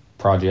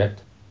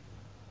project.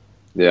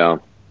 Yeah,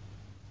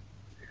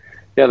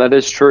 that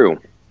is true,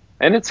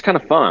 and it's kind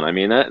of fun. I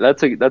mean,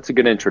 that's a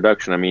good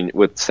introduction. I mean,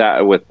 with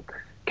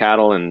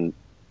cattle and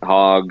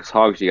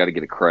Hogs, you got to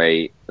get a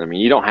crate. I mean,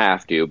 you don't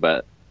have to,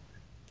 but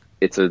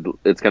it's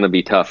going to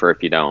be tougher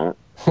if you don't.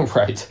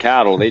 Right.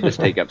 Cattle, they just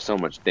take up so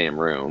much damn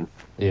room.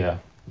 Yeah.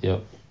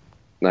 Yep.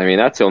 I mean,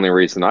 that's the only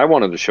reason I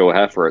wanted to show a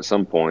heifer at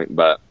some point,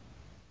 but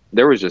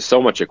there was just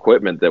so much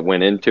equipment that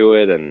went into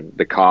it and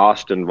the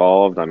cost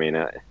involved. I mean,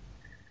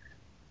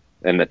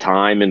 and the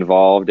time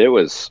involved. It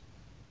was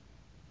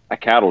a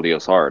cattle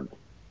deal's hard.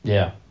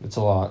 Yeah, it's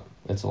a lot.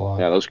 It's a lot.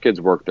 Yeah, those kids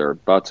work their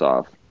butts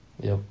off.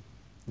 Yep.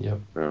 Yeah.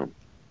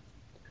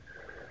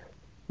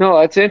 No,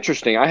 that's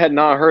interesting. I had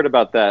not heard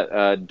about that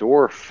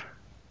dwarf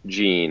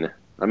gene.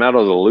 I'm out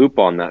of the loop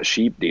on that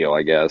sheep deal,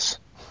 I guess.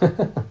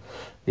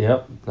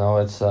 Yep. No,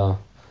 it's there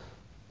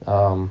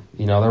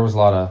was a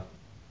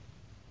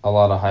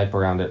lot of hype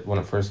around it when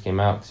it first came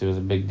out because it was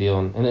a big deal,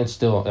 and it's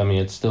still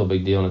a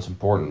big deal and it's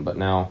important, but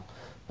now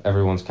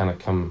everyone's kind of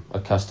come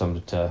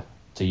accustomed to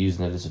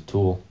using it as a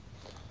tool.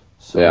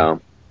 So, yeah.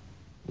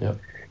 Yep.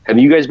 Have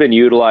you guys been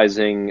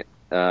utilizing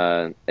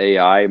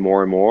AI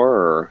more and more,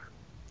 or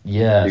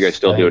yes, you guys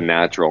still doing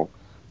natural?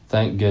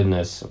 Thank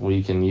goodness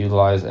we can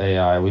utilize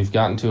AI. We've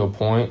gotten to a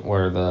point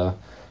where the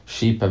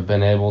sheep have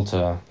been able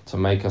to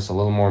make us a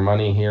little more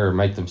money here, or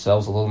make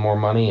themselves a little more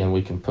money, and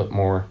we can put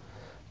more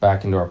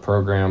back into our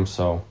program.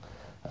 So,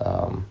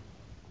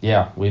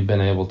 we've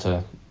been able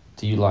to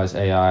utilize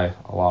AI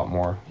a lot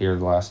more here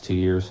the last 2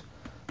 years,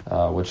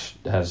 which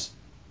has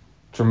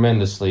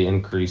tremendously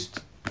increased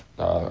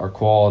our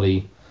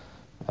quality.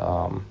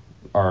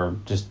 Our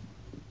just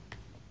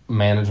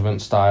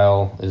management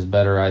style is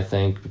better, I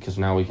think, because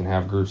now we can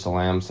have groups of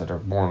lambs that are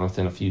born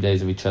within a few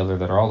days of each other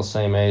that are all the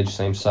same age,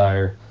 same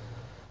sire.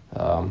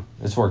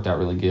 It's worked out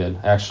really good.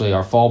 Actually,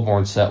 our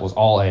fall-born set was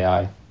all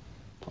AI.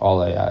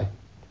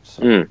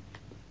 So,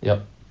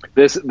 Yep.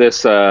 This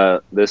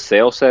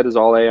sale set is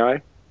all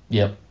AI?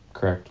 Yep,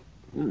 correct.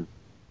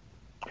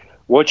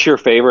 What's your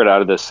favorite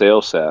out of this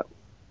sale set?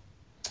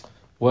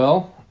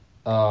 Well,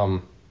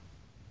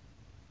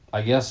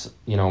 I guess,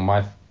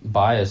 my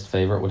biased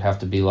favorite would have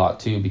to be Lot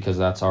 2 because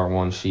that's our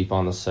one sheep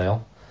on the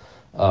sale.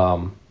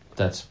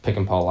 That's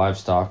Pickinpaugh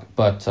livestock.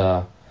 But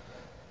I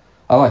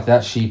like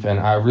that sheep, and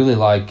I really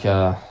like...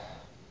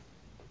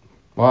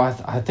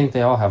 I think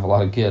they all have a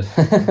lot of good.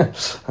 They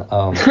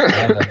have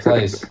their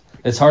place.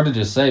 It's hard to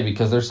just say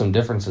because there's some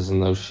differences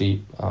in those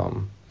sheep.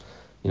 The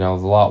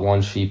Lot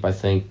 1 sheep, I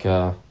think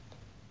that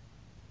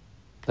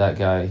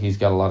guy, he's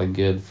got a lot of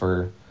good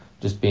for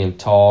just being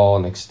tall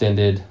and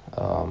extended.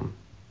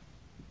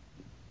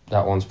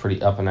 That one's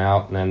pretty up and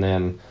out. And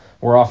then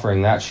we're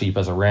offering that sheep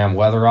as a ram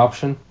weather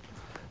option.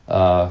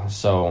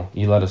 So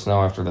you let us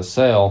know after the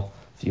sale.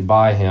 If you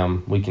buy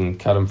him, we can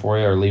cut him for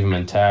you or leave him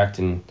intact,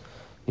 and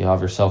you'll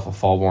have yourself a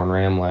fall-born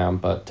ram lamb.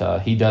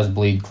 But he does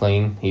bleed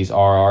clean. He's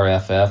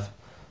RRFF.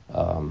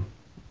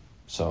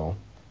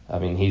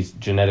 He's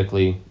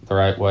genetically the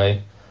right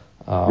way.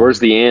 Where's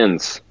the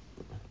ends?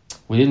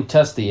 We didn't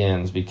test the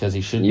ends because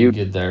he should be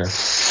good there.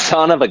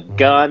 Son of a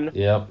gun.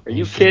 Yep. Are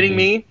you kidding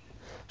me?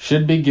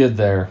 Should be good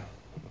there.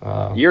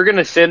 You're going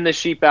to send the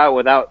sheep out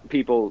without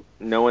people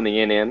knowing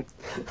the end?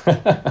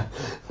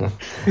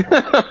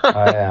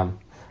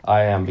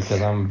 I am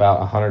because I'm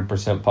about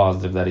 100%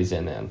 positive that he's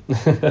in.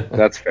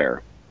 That's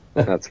fair.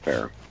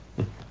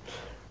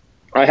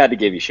 I had to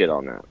give you shit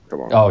on that.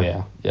 Come on. Oh,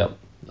 yeah. Yep.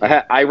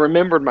 I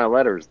remembered my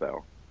letters,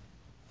 though.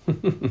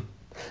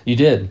 You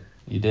did.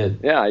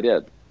 Yeah, I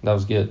did. That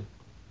was good.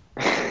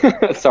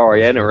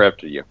 Sorry, I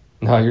interrupted you.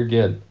 No, you're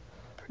good.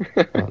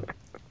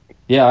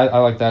 I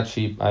like that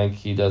sheep. I think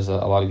he does a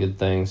lot of good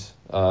things,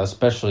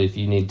 especially if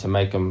you need to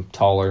make them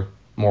taller,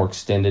 more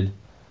extended,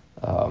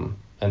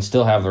 and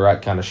still have the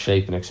right kind of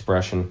shape and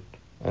expression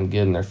and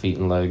good in their feet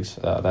and legs.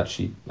 That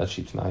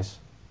sheep's nice.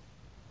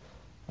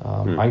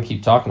 I can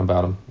keep talking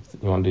about them.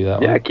 You want to do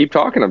that? Yeah, keep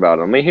talking about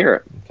them. Let me hear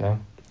it. Okay.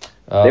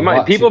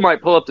 People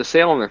might pull up the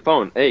sale on their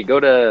phone. Hey, go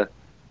to.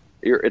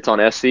 It's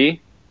on SC.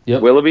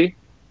 Yep. Willoughby.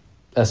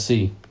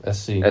 SC.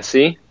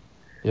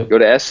 Yep. Go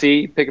to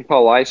SC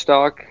Pickinpaugh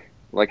Livestock.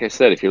 Like I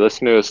said, if you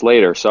listen to us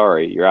later,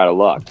 sorry, you're out of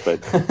luck.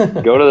 But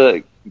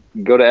go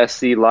to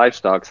SC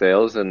Livestock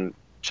Sales and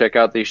check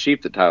out these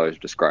sheep that Tyler's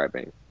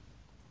describing.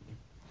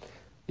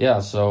 Yeah.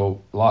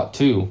 So Lot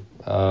 2,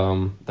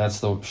 that's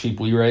the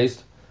sheep we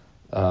raised.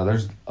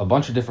 There's a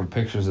bunch of different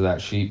pictures of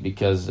that sheep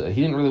because he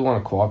didn't really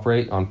want to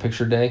cooperate on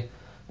picture day,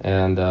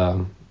 and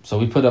so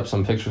we put up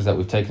some pictures that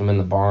we've taken him in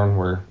the barn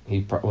where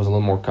he was a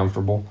little more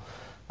comfortable,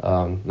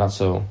 not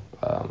so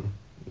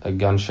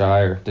gun shy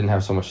or didn't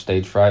have so much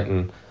stage fright.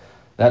 And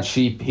that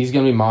sheep, he's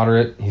going to be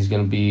moderate. He's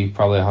going to be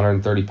probably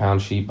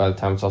 130-pound sheep by the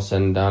time it's all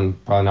said and done.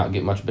 Probably not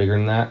get much bigger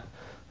than that.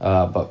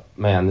 But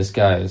man, this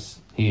guy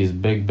is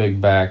big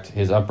backed.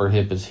 His upper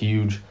hip is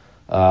huge.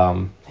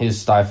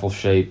 His stifle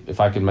shape, if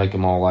I could make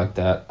him all like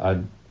that,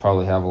 I'd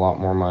probably have a lot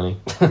more money.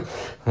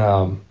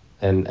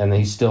 And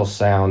he's still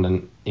sound,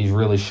 and he's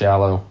really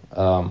shallow.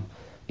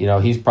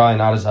 He's probably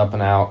not as up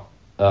and out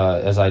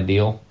as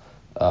ideal,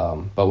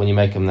 but when you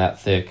make him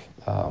that thick,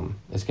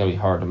 it's going to be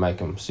hard to make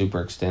him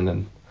super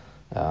extended.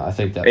 I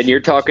think that. And you're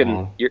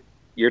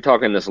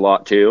talking this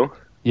Lot 2?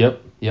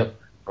 Yep.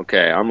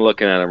 Okay, I'm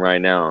looking at him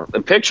right now.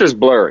 The picture's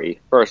blurry.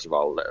 First of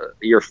all,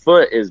 your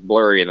foot is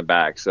blurry in the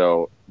back,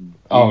 so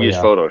you use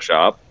yeah.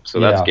 Photoshop, so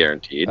that's Yeah,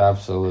 guaranteed.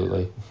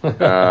 absolutely.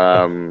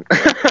 Um,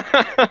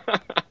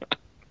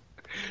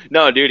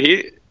 no, dude,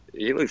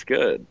 he looks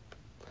good.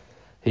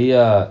 he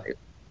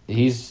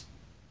he's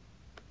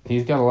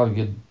got a lot of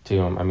good to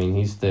him. I mean,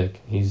 he's thick.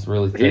 He's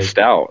really He's thick.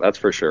 stout, that's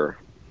for sure.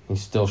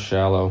 He's still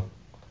shallow.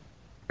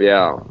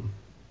 Yeah.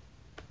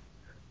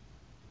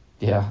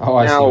 Yeah. Oh,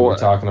 I see what Now, you're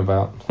talking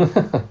about.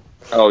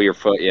 oh, your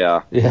foot,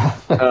 yeah. Yeah.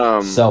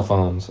 Um, Cell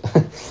phones.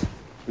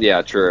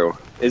 yeah, true.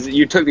 Is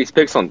you took these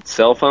pics on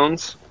cell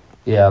phones?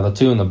 Yeah, the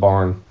two in the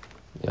barn.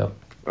 Yep.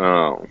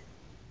 Oh.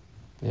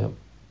 Yep.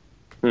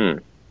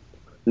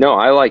 No,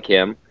 I like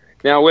him.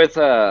 Now with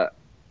I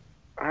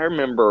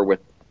remember with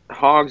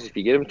hogs, if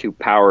you get them too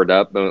powered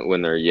up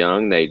when they're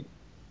young,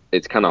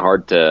 it's kind of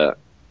hard to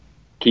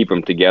keep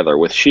them together.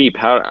 With sheep,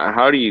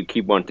 how do you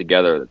keep one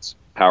together that's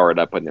powered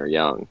up when they're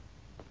young?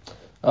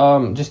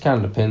 Just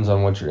kind of depends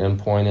on what your end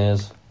point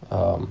is.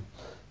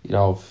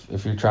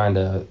 If you're trying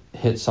to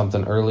hit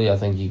something early, I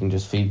think you can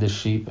just feed the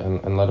sheep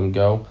and let them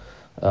go.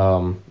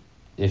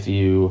 If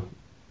you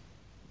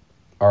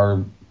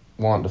are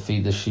wanting to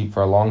feed the sheep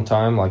for a long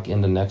time, like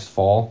into next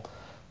fall,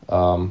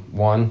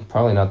 one,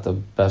 probably not the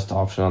best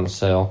option on the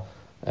sale.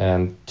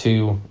 And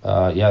two,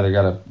 they got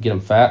to get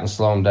them fat and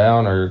slow them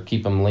down, or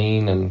keep them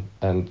lean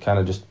and kind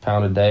of just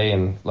pound a day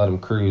and let them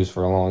cruise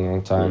for a long,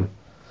 long time.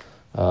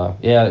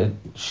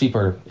 Sheep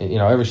are,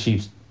 every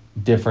sheep's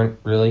different,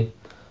 really.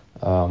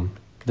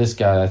 This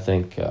guy, I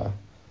think,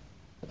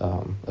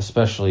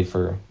 especially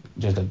for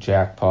just a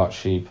jackpot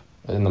sheep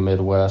in the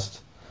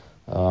Midwest,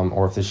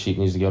 or if this sheep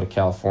needs to go to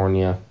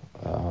California,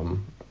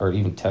 or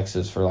even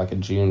Texas for like a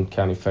June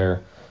county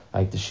fair, I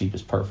think the sheep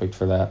is perfect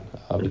for that,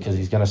 because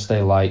he's going to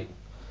stay light.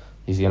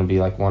 He's going to be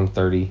like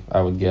 130,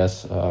 I would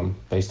guess,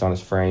 based on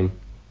his frame.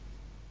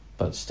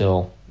 But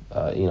still,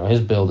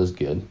 his build is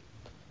good.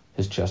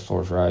 His chest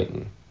floor's right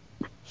and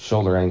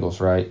shoulder angle's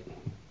right.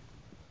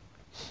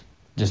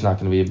 Just not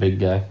going to be a big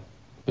guy.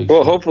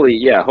 Well,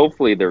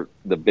 hopefully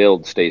the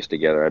build stays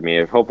together. I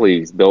mean, hopefully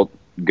he's built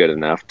good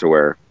enough to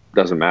where it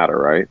doesn't matter,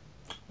 right?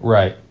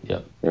 Right.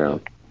 Yep. Yeah.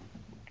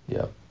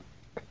 Yep.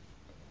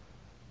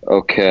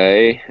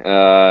 Okay.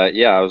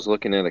 I was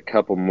looking at a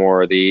couple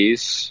more of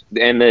these,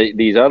 and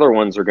these other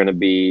ones are going to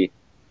be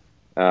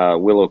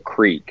Willow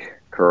Creek,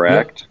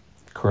 correct?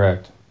 Yep.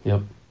 Correct.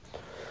 Yep.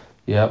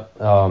 Yep.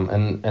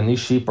 And these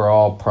sheep are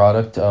all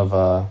product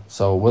of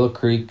so Willow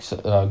Creek's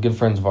good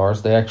friends of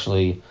ours. They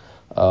actually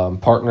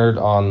partnered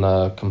on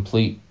the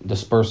complete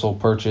dispersal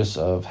purchase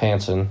of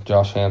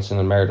Josh Hansen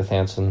and Meredith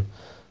Hansen.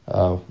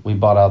 We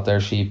bought out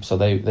their sheep, so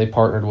they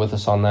partnered with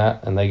us on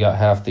that, and they got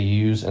half the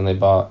ewes, and they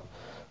bought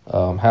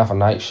half a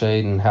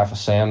nightshade and half a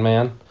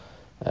Sandman,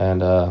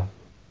 and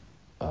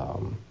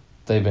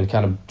they've been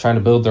kind of trying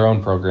to build their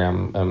own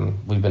program, and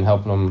we've been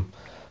helping them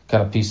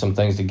kind of piece some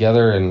things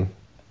together, and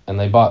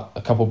they bought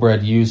a couple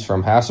bred ewes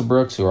from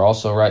Hasselbrooks, who are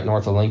also right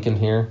north of Lincoln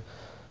here,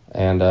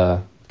 and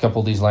a couple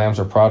of these lambs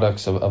are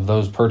products of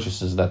those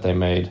purchases that they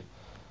made,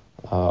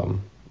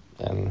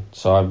 and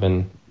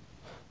so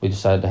we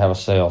decided to have a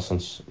sale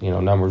since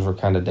numbers were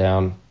kind of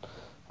down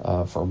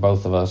for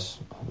both of us.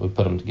 We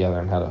put them together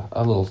and had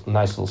a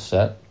nice little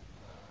set.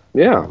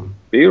 Yeah,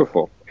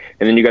 beautiful.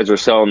 And then you guys are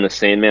selling the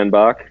Sandman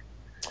buck.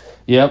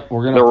 Yep,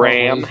 we're gonna the part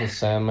ram ways with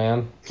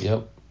Sandman.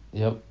 Yep.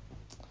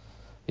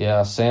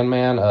 Yeah,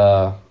 Sandman.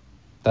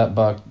 That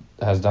buck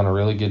has done a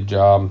really good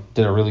job.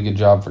 Did a really good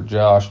job for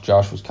Josh.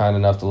 Josh was kind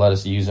enough to let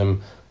us use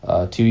him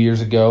 2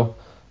 years ago.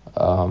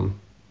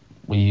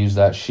 We used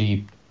that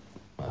sheep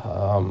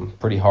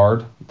pretty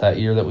hard that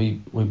year that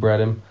we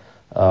bred him.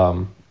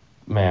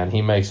 Man,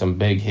 he makes them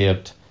big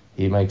hipped.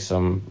 He makes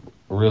them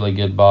really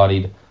good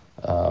bodied.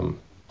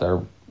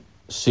 They're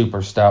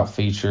super stout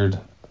featured.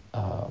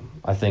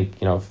 I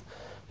think if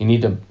you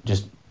need to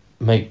just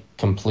make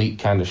complete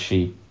kind of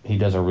sheep, he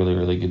does a really,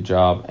 really good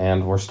job.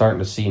 And we're starting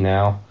to see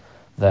now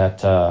that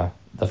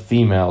the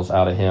females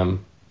out of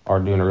him are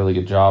doing a really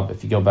good job.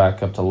 If you go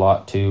back up to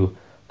lot 2,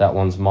 that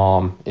one's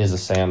mom is a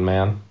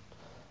Sandman.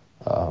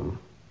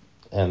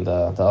 And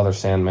the other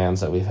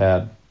Sandmans that we've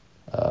had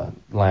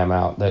lamb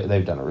out,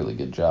 they've done a really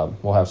good job.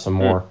 We'll have some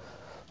more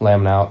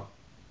lambing out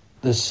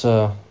this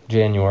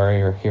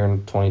January, or here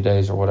in 20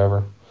 days or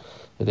whatever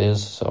it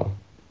is. So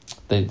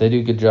they do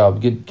a good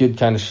job. Good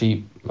kind of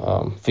sheep.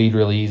 Feed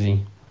really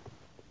easy.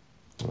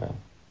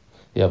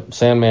 Yep,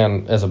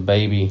 Sandman as a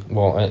baby.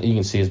 Well, you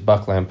can see his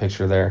buck lamb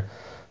picture there.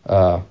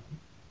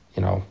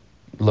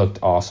 Looked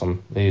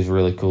awesome. He's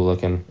really cool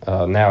looking.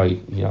 Now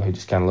he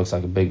just kind of looks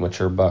like a big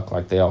mature buck,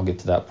 like they all get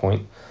to that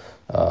point.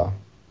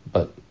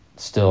 But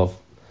still,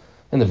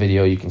 in the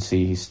video you can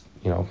see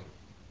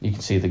you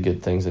can see the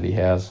good things that he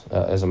has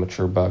as a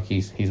mature buck.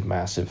 He's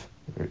massive.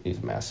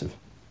 He's massive.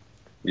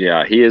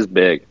 Yeah, he is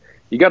big.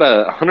 You got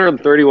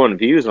 131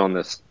 views on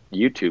this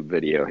YouTube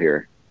video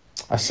here.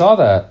 I saw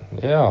that.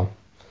 Yeah.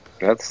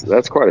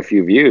 That's quite a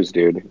few views,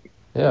 dude.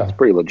 Yeah. It's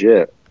pretty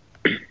legit.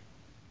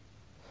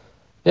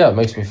 Yeah, it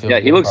makes me feel. Yeah,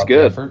 good he looks about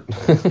the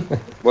good. effort.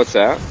 What's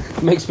that?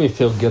 It makes me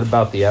feel good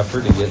about the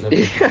effort of getting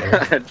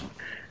it.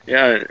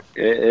 Yeah,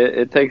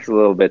 it takes a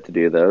little bit to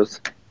do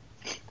those.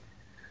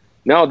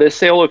 No, this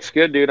sale looks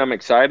good, dude. I'm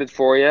excited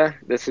for you.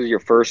 This is your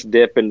first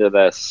dip into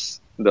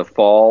the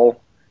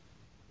fall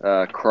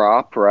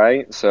crop,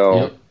 right?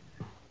 So,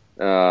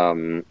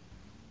 Yep.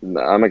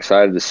 I'm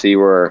excited to see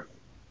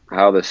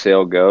how the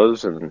sale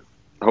goes, and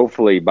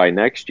hopefully by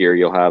next year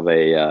you'll have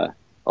a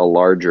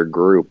larger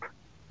group.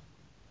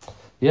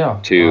 Yeah.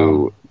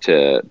 To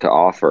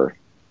offer.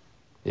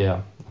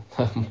 Yeah.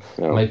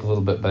 Make a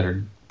little bit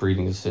better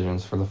breeding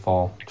decisions for the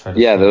fall. Try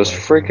to those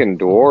freaking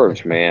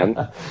dwarves,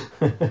 man.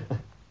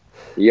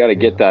 You got to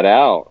get that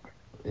out.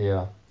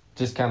 Yeah.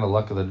 Just kind of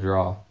luck of the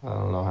draw. I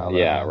don't know how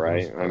that happens,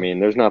 right. but... I mean,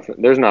 there's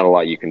not a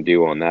lot you can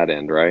do on that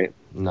end, right?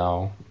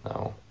 No.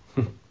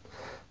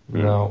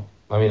 No.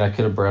 I mean, I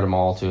could have bred them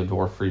all to a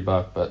dwarf free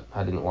buck, but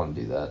I didn't want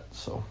to do that.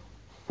 So,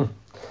 it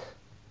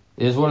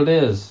is what it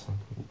is.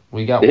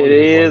 We got one. It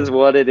is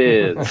what it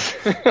is.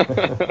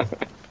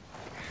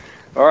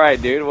 All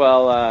right, dude.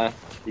 Well,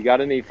 you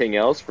got anything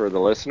else for the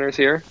listeners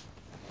here?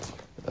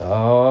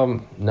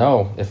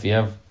 No. If you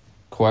have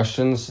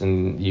questions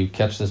and you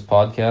catch this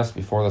podcast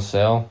before the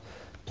sale,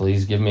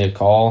 please give me a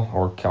call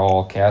or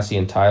call Cassie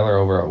and Tyler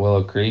over at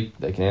Willow Creek.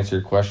 They can answer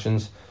your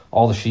questions.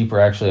 All the sheep are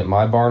actually at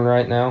my barn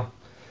right now.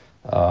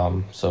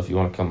 So if you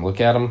want to come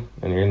look at them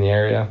and you're in the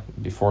area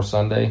before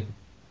Sunday,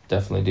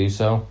 definitely do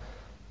so.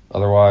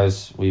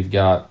 Otherwise, we've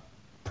got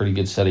pretty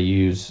good set of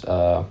ewes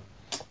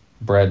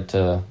bred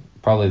to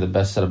probably the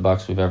best set of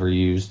bucks we've ever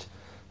used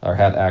or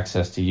had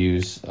access to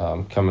use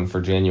coming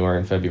for January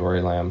and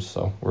February lambs.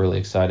 So we're really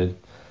excited.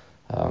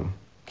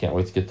 Can't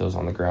wait to get those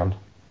on the ground.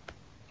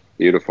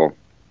 Beautiful.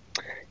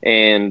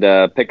 And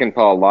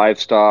Pickinpaugh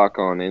Livestock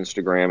on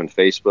Instagram and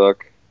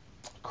Facebook.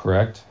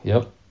 Correct.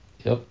 Yep.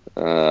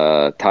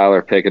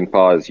 Tyler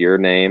Pickinpaugh is your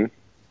name.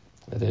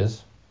 It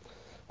is.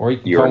 Or you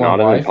can You're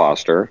not an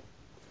imposter.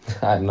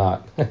 I'm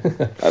not.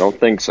 I don't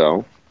think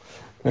so.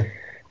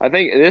 I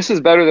think this is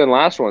better than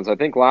last one's. I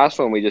think last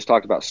one we just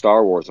talked about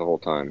Star Wars the whole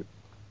time.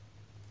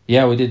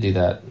 Yeah, we did do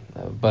that.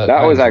 But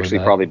that was actually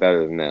probably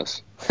better than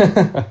this.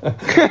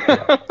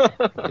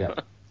 Yeah.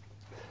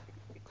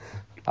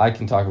 I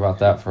can talk about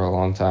that for a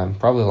long time.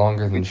 Probably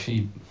longer than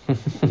sheep.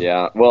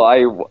 Yeah. Well,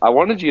 I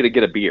wanted you to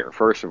get a beer,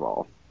 first of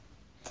all.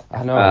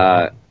 I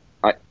know.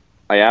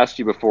 I asked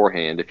you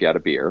beforehand if you had a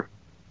beer.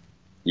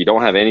 You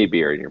don't have any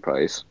beer in your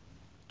place.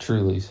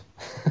 Trulies.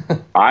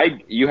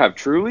 You have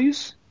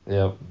Trulies?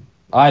 Yep.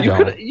 I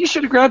don't. You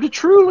should have grabbed a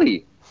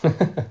Truly. I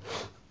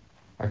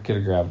could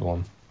have grabbed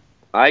one.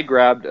 I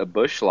grabbed a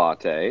Busch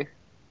Latte,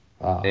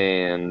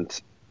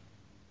 and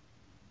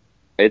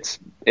it's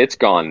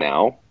gone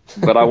now.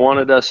 But I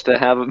wanted us to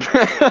have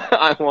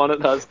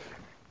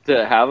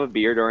a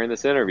beer during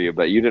this interview,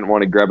 but you didn't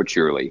want to grab a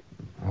Truly.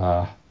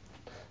 We'll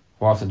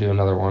have to do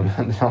another one.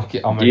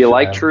 Do you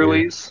like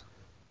Trulies?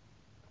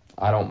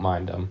 I don't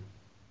mind them.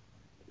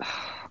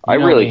 I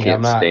really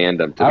can't stand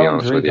them, to be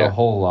honest with you. I don't drink a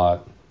whole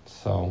lot,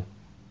 so...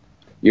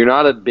 You're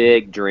not a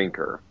big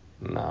drinker.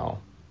 No.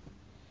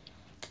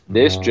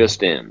 This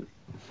just in.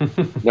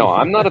 No,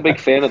 I'm not a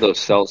big fan of those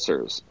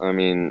seltzers. I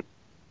mean...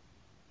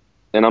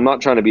 And I'm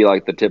not trying to be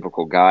like the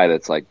typical guy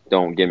that's like,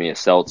 don't give me a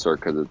seltzer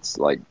because it's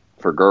like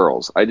for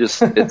girls.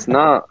 It's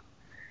not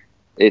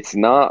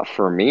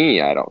for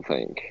me, I don't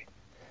think.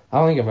 I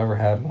don't think I've ever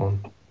had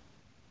one.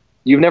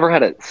 You've never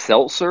had a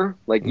seltzer?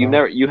 Like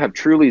No. you have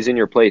Trulies in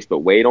your place, but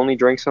Wade only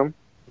drinks them?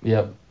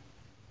 Yep.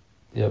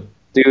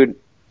 Dude,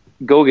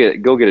 go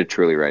get a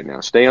Truly right now.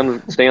 Stay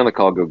on the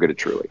call, go get a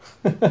Truly.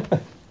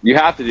 You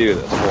have to do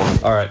this for me.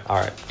 All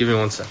right. Give me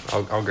 1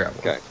 second. I'll grab one.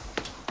 Okay.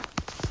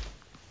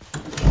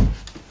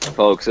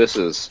 Folks,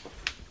 this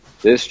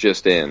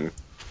just in.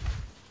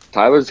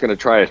 Tyler's going to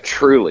try a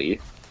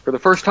Truly for the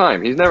first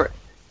time. How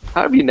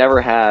have you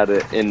never had,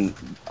 in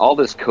all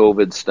this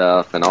COVID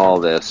stuff and all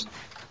this,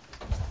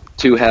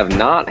 to have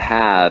not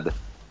had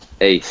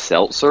a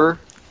seltzer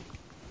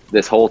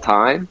this whole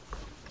time?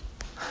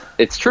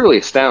 It's truly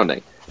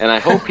astounding. And I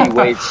hope he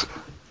waits.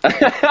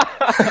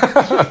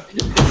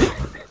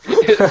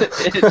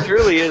 It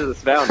truly is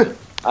astounding.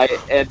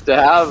 And to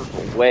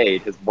have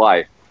Wade, his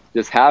wife,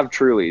 just have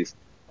Trulies,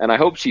 and I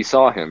hope she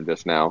saw him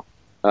just now.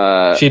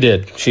 She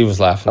did. She was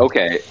laughing.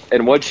 Okay,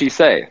 and what'd she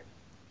say?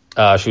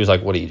 She was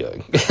like, "What are you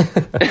doing?"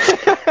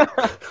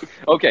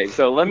 Okay,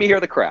 so let me hear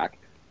the crack.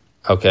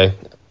 Okay.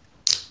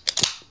 Listen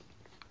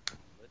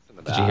to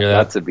that. Did you hear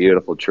that? That's a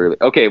beautiful Truly.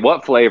 Okay,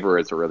 what flavor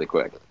is it, really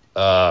quick?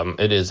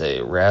 It is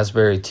a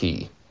raspberry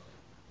tea.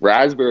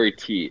 Raspberry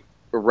tea.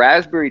 A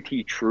raspberry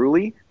tea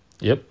Truly?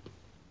 Yep.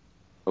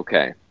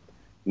 Okay.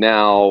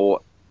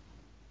 Now,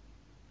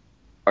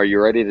 are you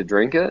ready to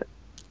drink it?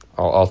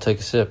 I'll take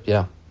a sip.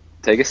 Yeah.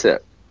 Take a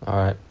sip. All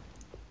right.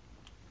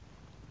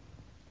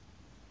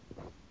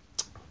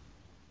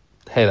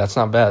 Hey, that's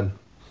not bad.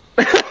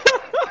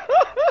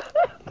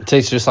 It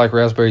tastes just like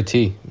raspberry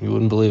tea. You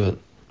wouldn't believe it.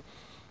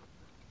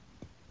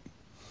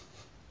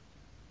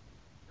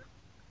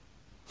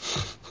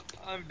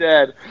 I'm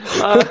dead.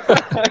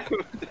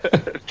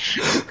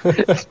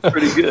 It's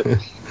pretty good.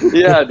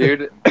 Yeah,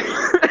 dude.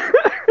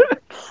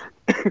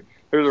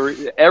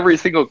 Every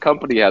single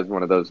company has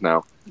one of those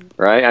now,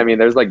 right? I mean,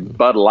 there's like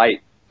Bud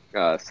Light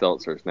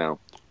seltzers now.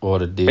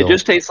 What a deal. It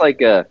just tastes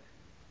like a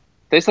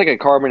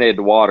carbonated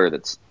water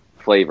that's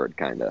flavored,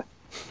 kind of.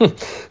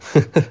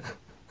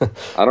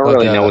 I don't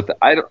really know what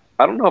I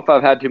don't know if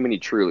I've had too many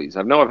Trulies.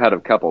 I know I've had a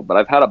couple, but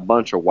I've had a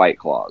bunch of White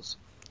Claws.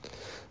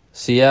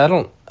 See, yeah,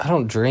 I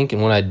don't drink,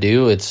 and when I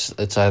do, it's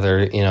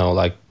either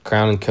like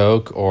Crown and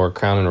Coke or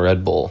Crown and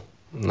Red Bull,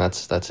 and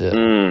that's it.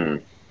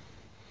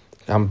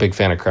 I'm a big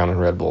fan of Crown and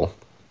Red Bull.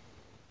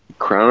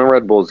 Crown and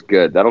Red Bull is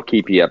good. That'll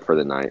keep you up for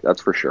the night.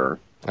 That's for sure.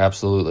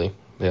 Absolutely.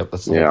 Yep,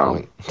 that's the whole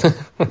point.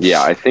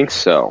 Yeah, I think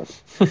so.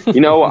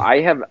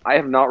 I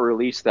have not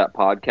released that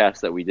podcast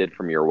that we did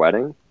from your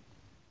wedding.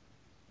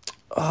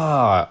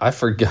 I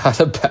forgot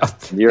about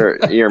that.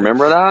 You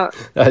remember that?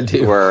 I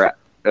do. Where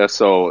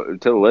so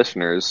to the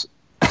listeners,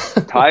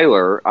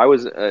 Tyler, I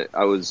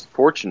was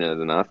fortunate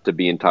enough to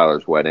be in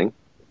Tyler's wedding,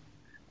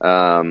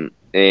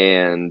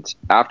 and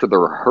after the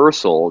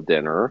rehearsal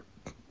dinner,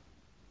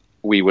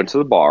 we went to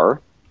the bar,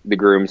 the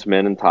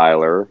groomsmen and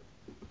Tyler,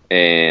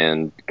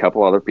 and a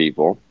couple other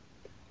people.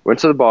 Went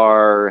to the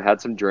bar,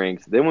 had some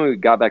drinks. Then when we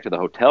got back to the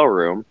hotel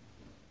room,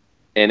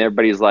 and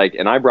everybody's like,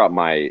 and I brought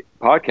my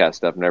podcast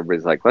stuff, and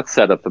everybody's like, let's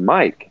set up the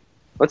mic.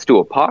 Let's do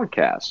a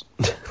podcast.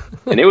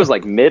 And it was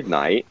like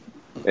midnight,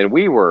 and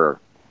we were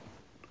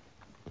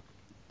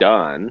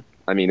done.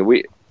 I mean,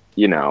 we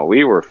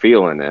were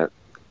feeling it.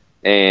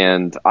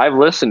 And I've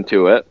listened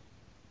to it.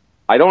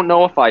 I don't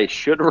know if I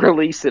should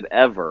release it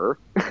ever,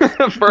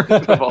 first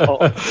of all.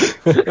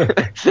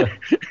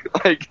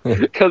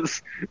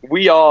 Because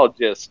we all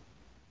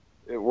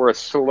we're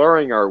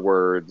slurring our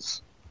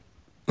words.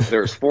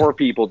 There's 4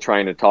 people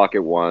trying to talk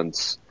at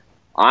once.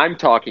 I'm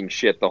talking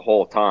shit the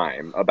whole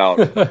time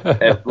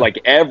about like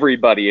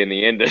everybody in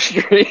the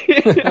industry.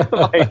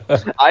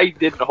 I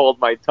didn't hold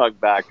my tongue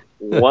back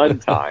one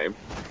time.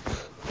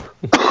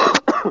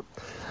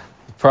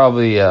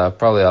 Probably ought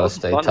to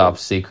stay top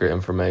secret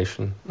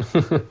information.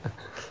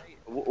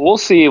 We'll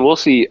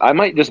see. I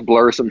might just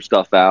blur some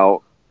stuff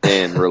out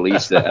and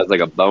release it as like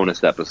a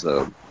bonus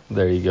episode.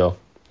 There you go.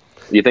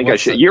 You think I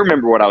should? You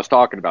remember what I was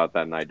talking about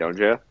that night, don't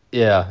you?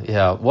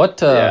 Yeah.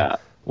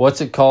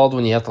 What's it called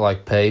when you have to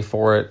like pay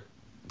for it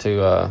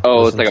to?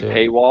 It's like a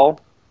paywall.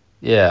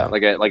 Yeah,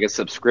 like a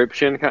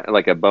subscription,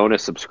 like a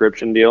bonus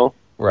subscription deal.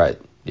 Right.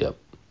 Yep.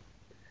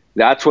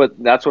 That's what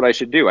I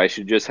should do. I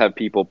should just have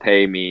people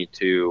pay me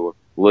to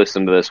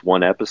listen to this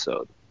one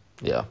episode.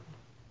 Yeah.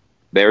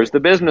 There's the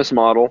business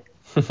model.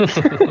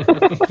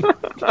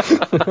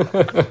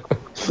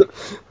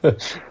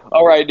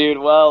 All right, dude.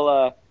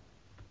 Well,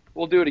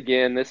 we'll do it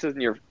again. This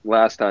isn't your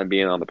last time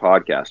being on the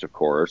podcast, of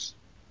course.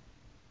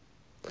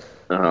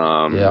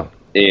 Yeah.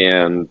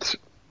 And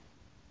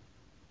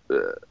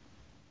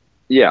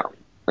yeah,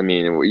 I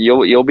mean,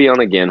 you'll be on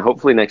again.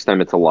 Hopefully, next time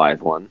it's a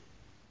live one.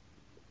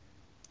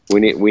 We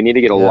need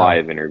to get a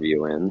live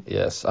interview in.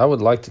 Yes, I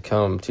would like to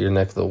come to your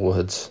neck of the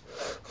woods.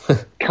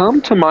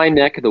 Come to my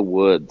neck of the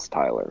woods,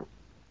 Tyler.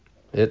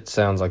 It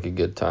sounds like a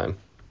good time.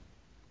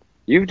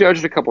 You've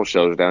judged a couple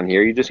shows down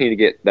here. You just need to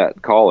get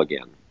that call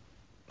again.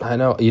 I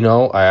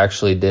know. I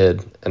actually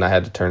did, and I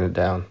had to turn it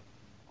down.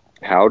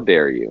 How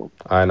dare you?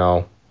 I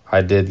know.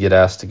 I did get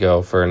asked to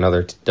go for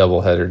another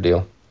doubleheader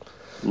deal.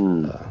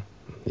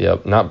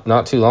 Yep,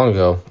 not too long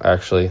ago,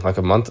 actually, like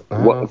a month.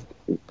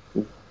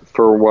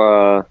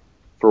 For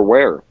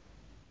where?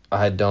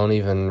 I don't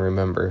even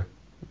remember.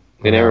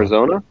 In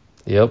Arizona?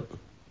 Yep.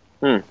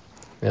 Yep,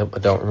 I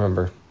don't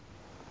remember.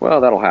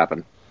 Well, that'll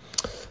happen.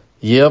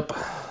 Yep,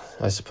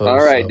 I suppose.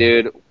 All right,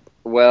 dude.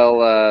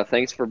 Well,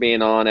 thanks for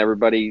being on,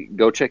 everybody.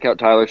 Go check out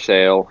Tyler's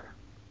sale.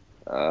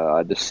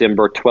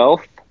 December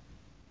 12th.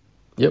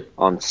 Yep.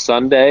 On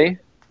Sunday,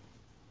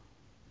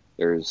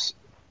 there's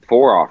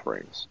 4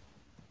 offerings.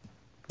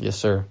 Yes,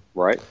 sir.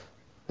 Right?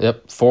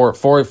 Yep. 4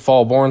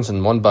 fallborns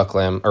and 1 buck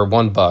lamb, or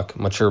 1 buck,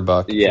 mature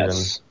buck.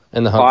 Yes.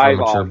 In the hunt 5 for a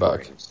mature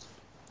offerings. buck.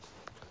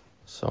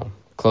 So,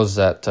 closes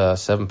at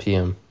 7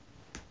 p.m.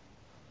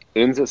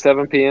 Ends at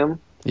 7 p.m.?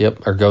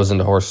 Yep, or goes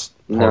into horse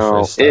No,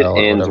 race style.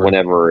 it ends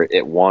whenever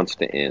it wants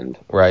to end.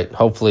 Right.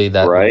 Hopefully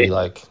that would be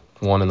like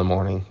 1 in the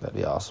morning. That'd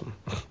be awesome.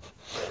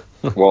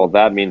 Well,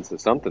 that means that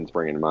something's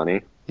bringing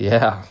money.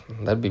 Yeah,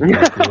 that'd be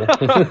pretty cool.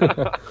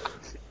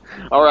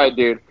 All right,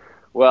 dude.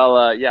 Well,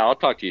 I'll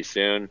talk to you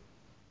soon.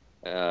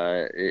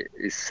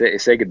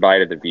 Say goodbye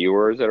to the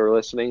viewers that are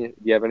listening. Do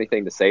you have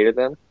anything to say to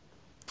them?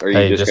 Or are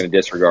you just going to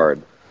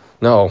disregard?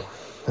 No.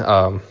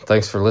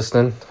 Thanks for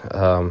listening.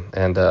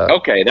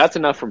 Okay, that's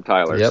enough from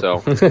Tyler. Yep.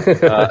 So,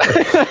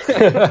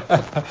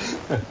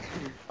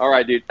 all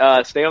right, dude.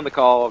 Stay on the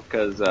call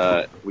because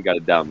we got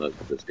to download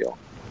this deal.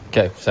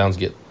 Okay, sounds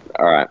good.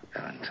 All right.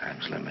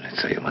 Time's limited,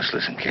 so you must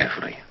listen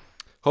carefully.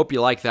 Hope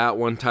you like that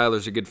one.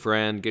 Tyler's a good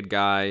friend, good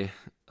guy.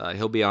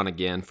 He'll be on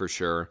again for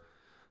sure.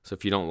 So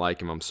if you don't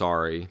like him, I'm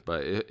sorry,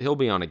 but he'll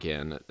be on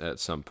again at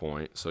some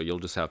point. So you'll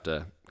just have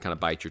to kind of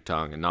bite your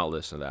tongue and not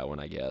listen to that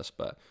one, I guess.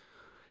 But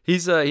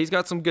he's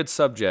got some good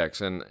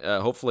subjects, and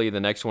hopefully the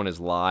next one is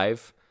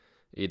live.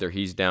 Either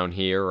he's down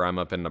here or I'm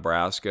up in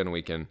Nebraska, and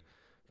we can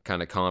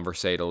kind of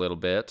conversate a little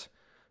bit.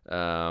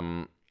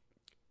 Yeah,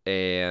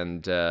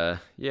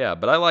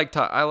 but I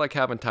like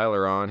having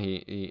Tyler on.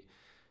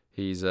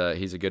 He's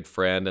a good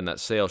friend, and that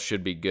sale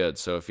should be good.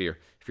 So if you're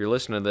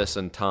listening to this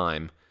in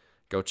time,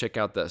 go check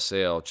out that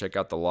sale. Check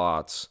out the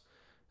lots.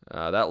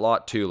 That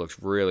lot 2 looks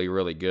really,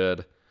 really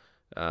good.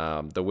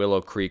 The Willow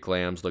Creek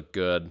lambs look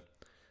good.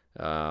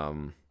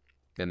 And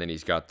then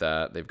they've got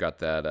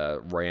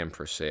that ram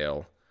for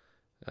sale.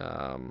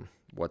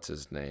 What's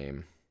his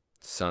name?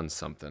 Son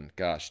something.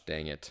 Gosh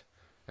dang it.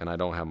 And I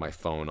don't have my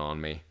phone on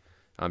me.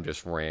 I'm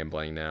just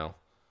rambling now.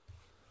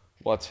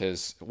 What's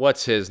his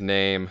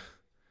name?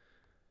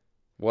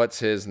 What's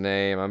his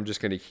name? I'm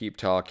just going to keep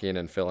talking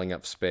and filling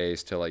up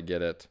space till I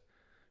get it.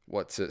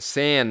 What's it?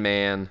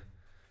 Sandman.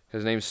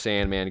 His name's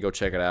Sandman. Go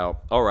check it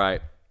out. All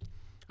right.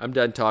 I'm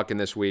done talking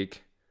this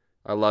week.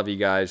 I love you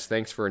guys.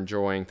 Thanks for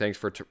enjoying. Thanks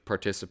for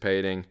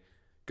participating.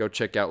 Go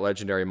check out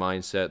Legendary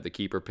Mindset, the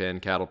Keeper Pen,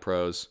 Cattle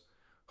Pros.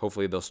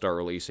 Hopefully they'll start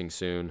releasing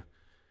soon.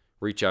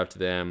 Reach out to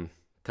them.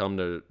 Tell them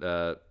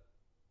to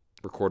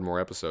record more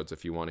episodes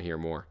if you want to hear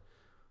more.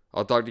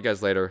 I'll talk to you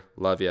guys later.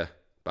 Love ya.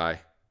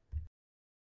 Bye.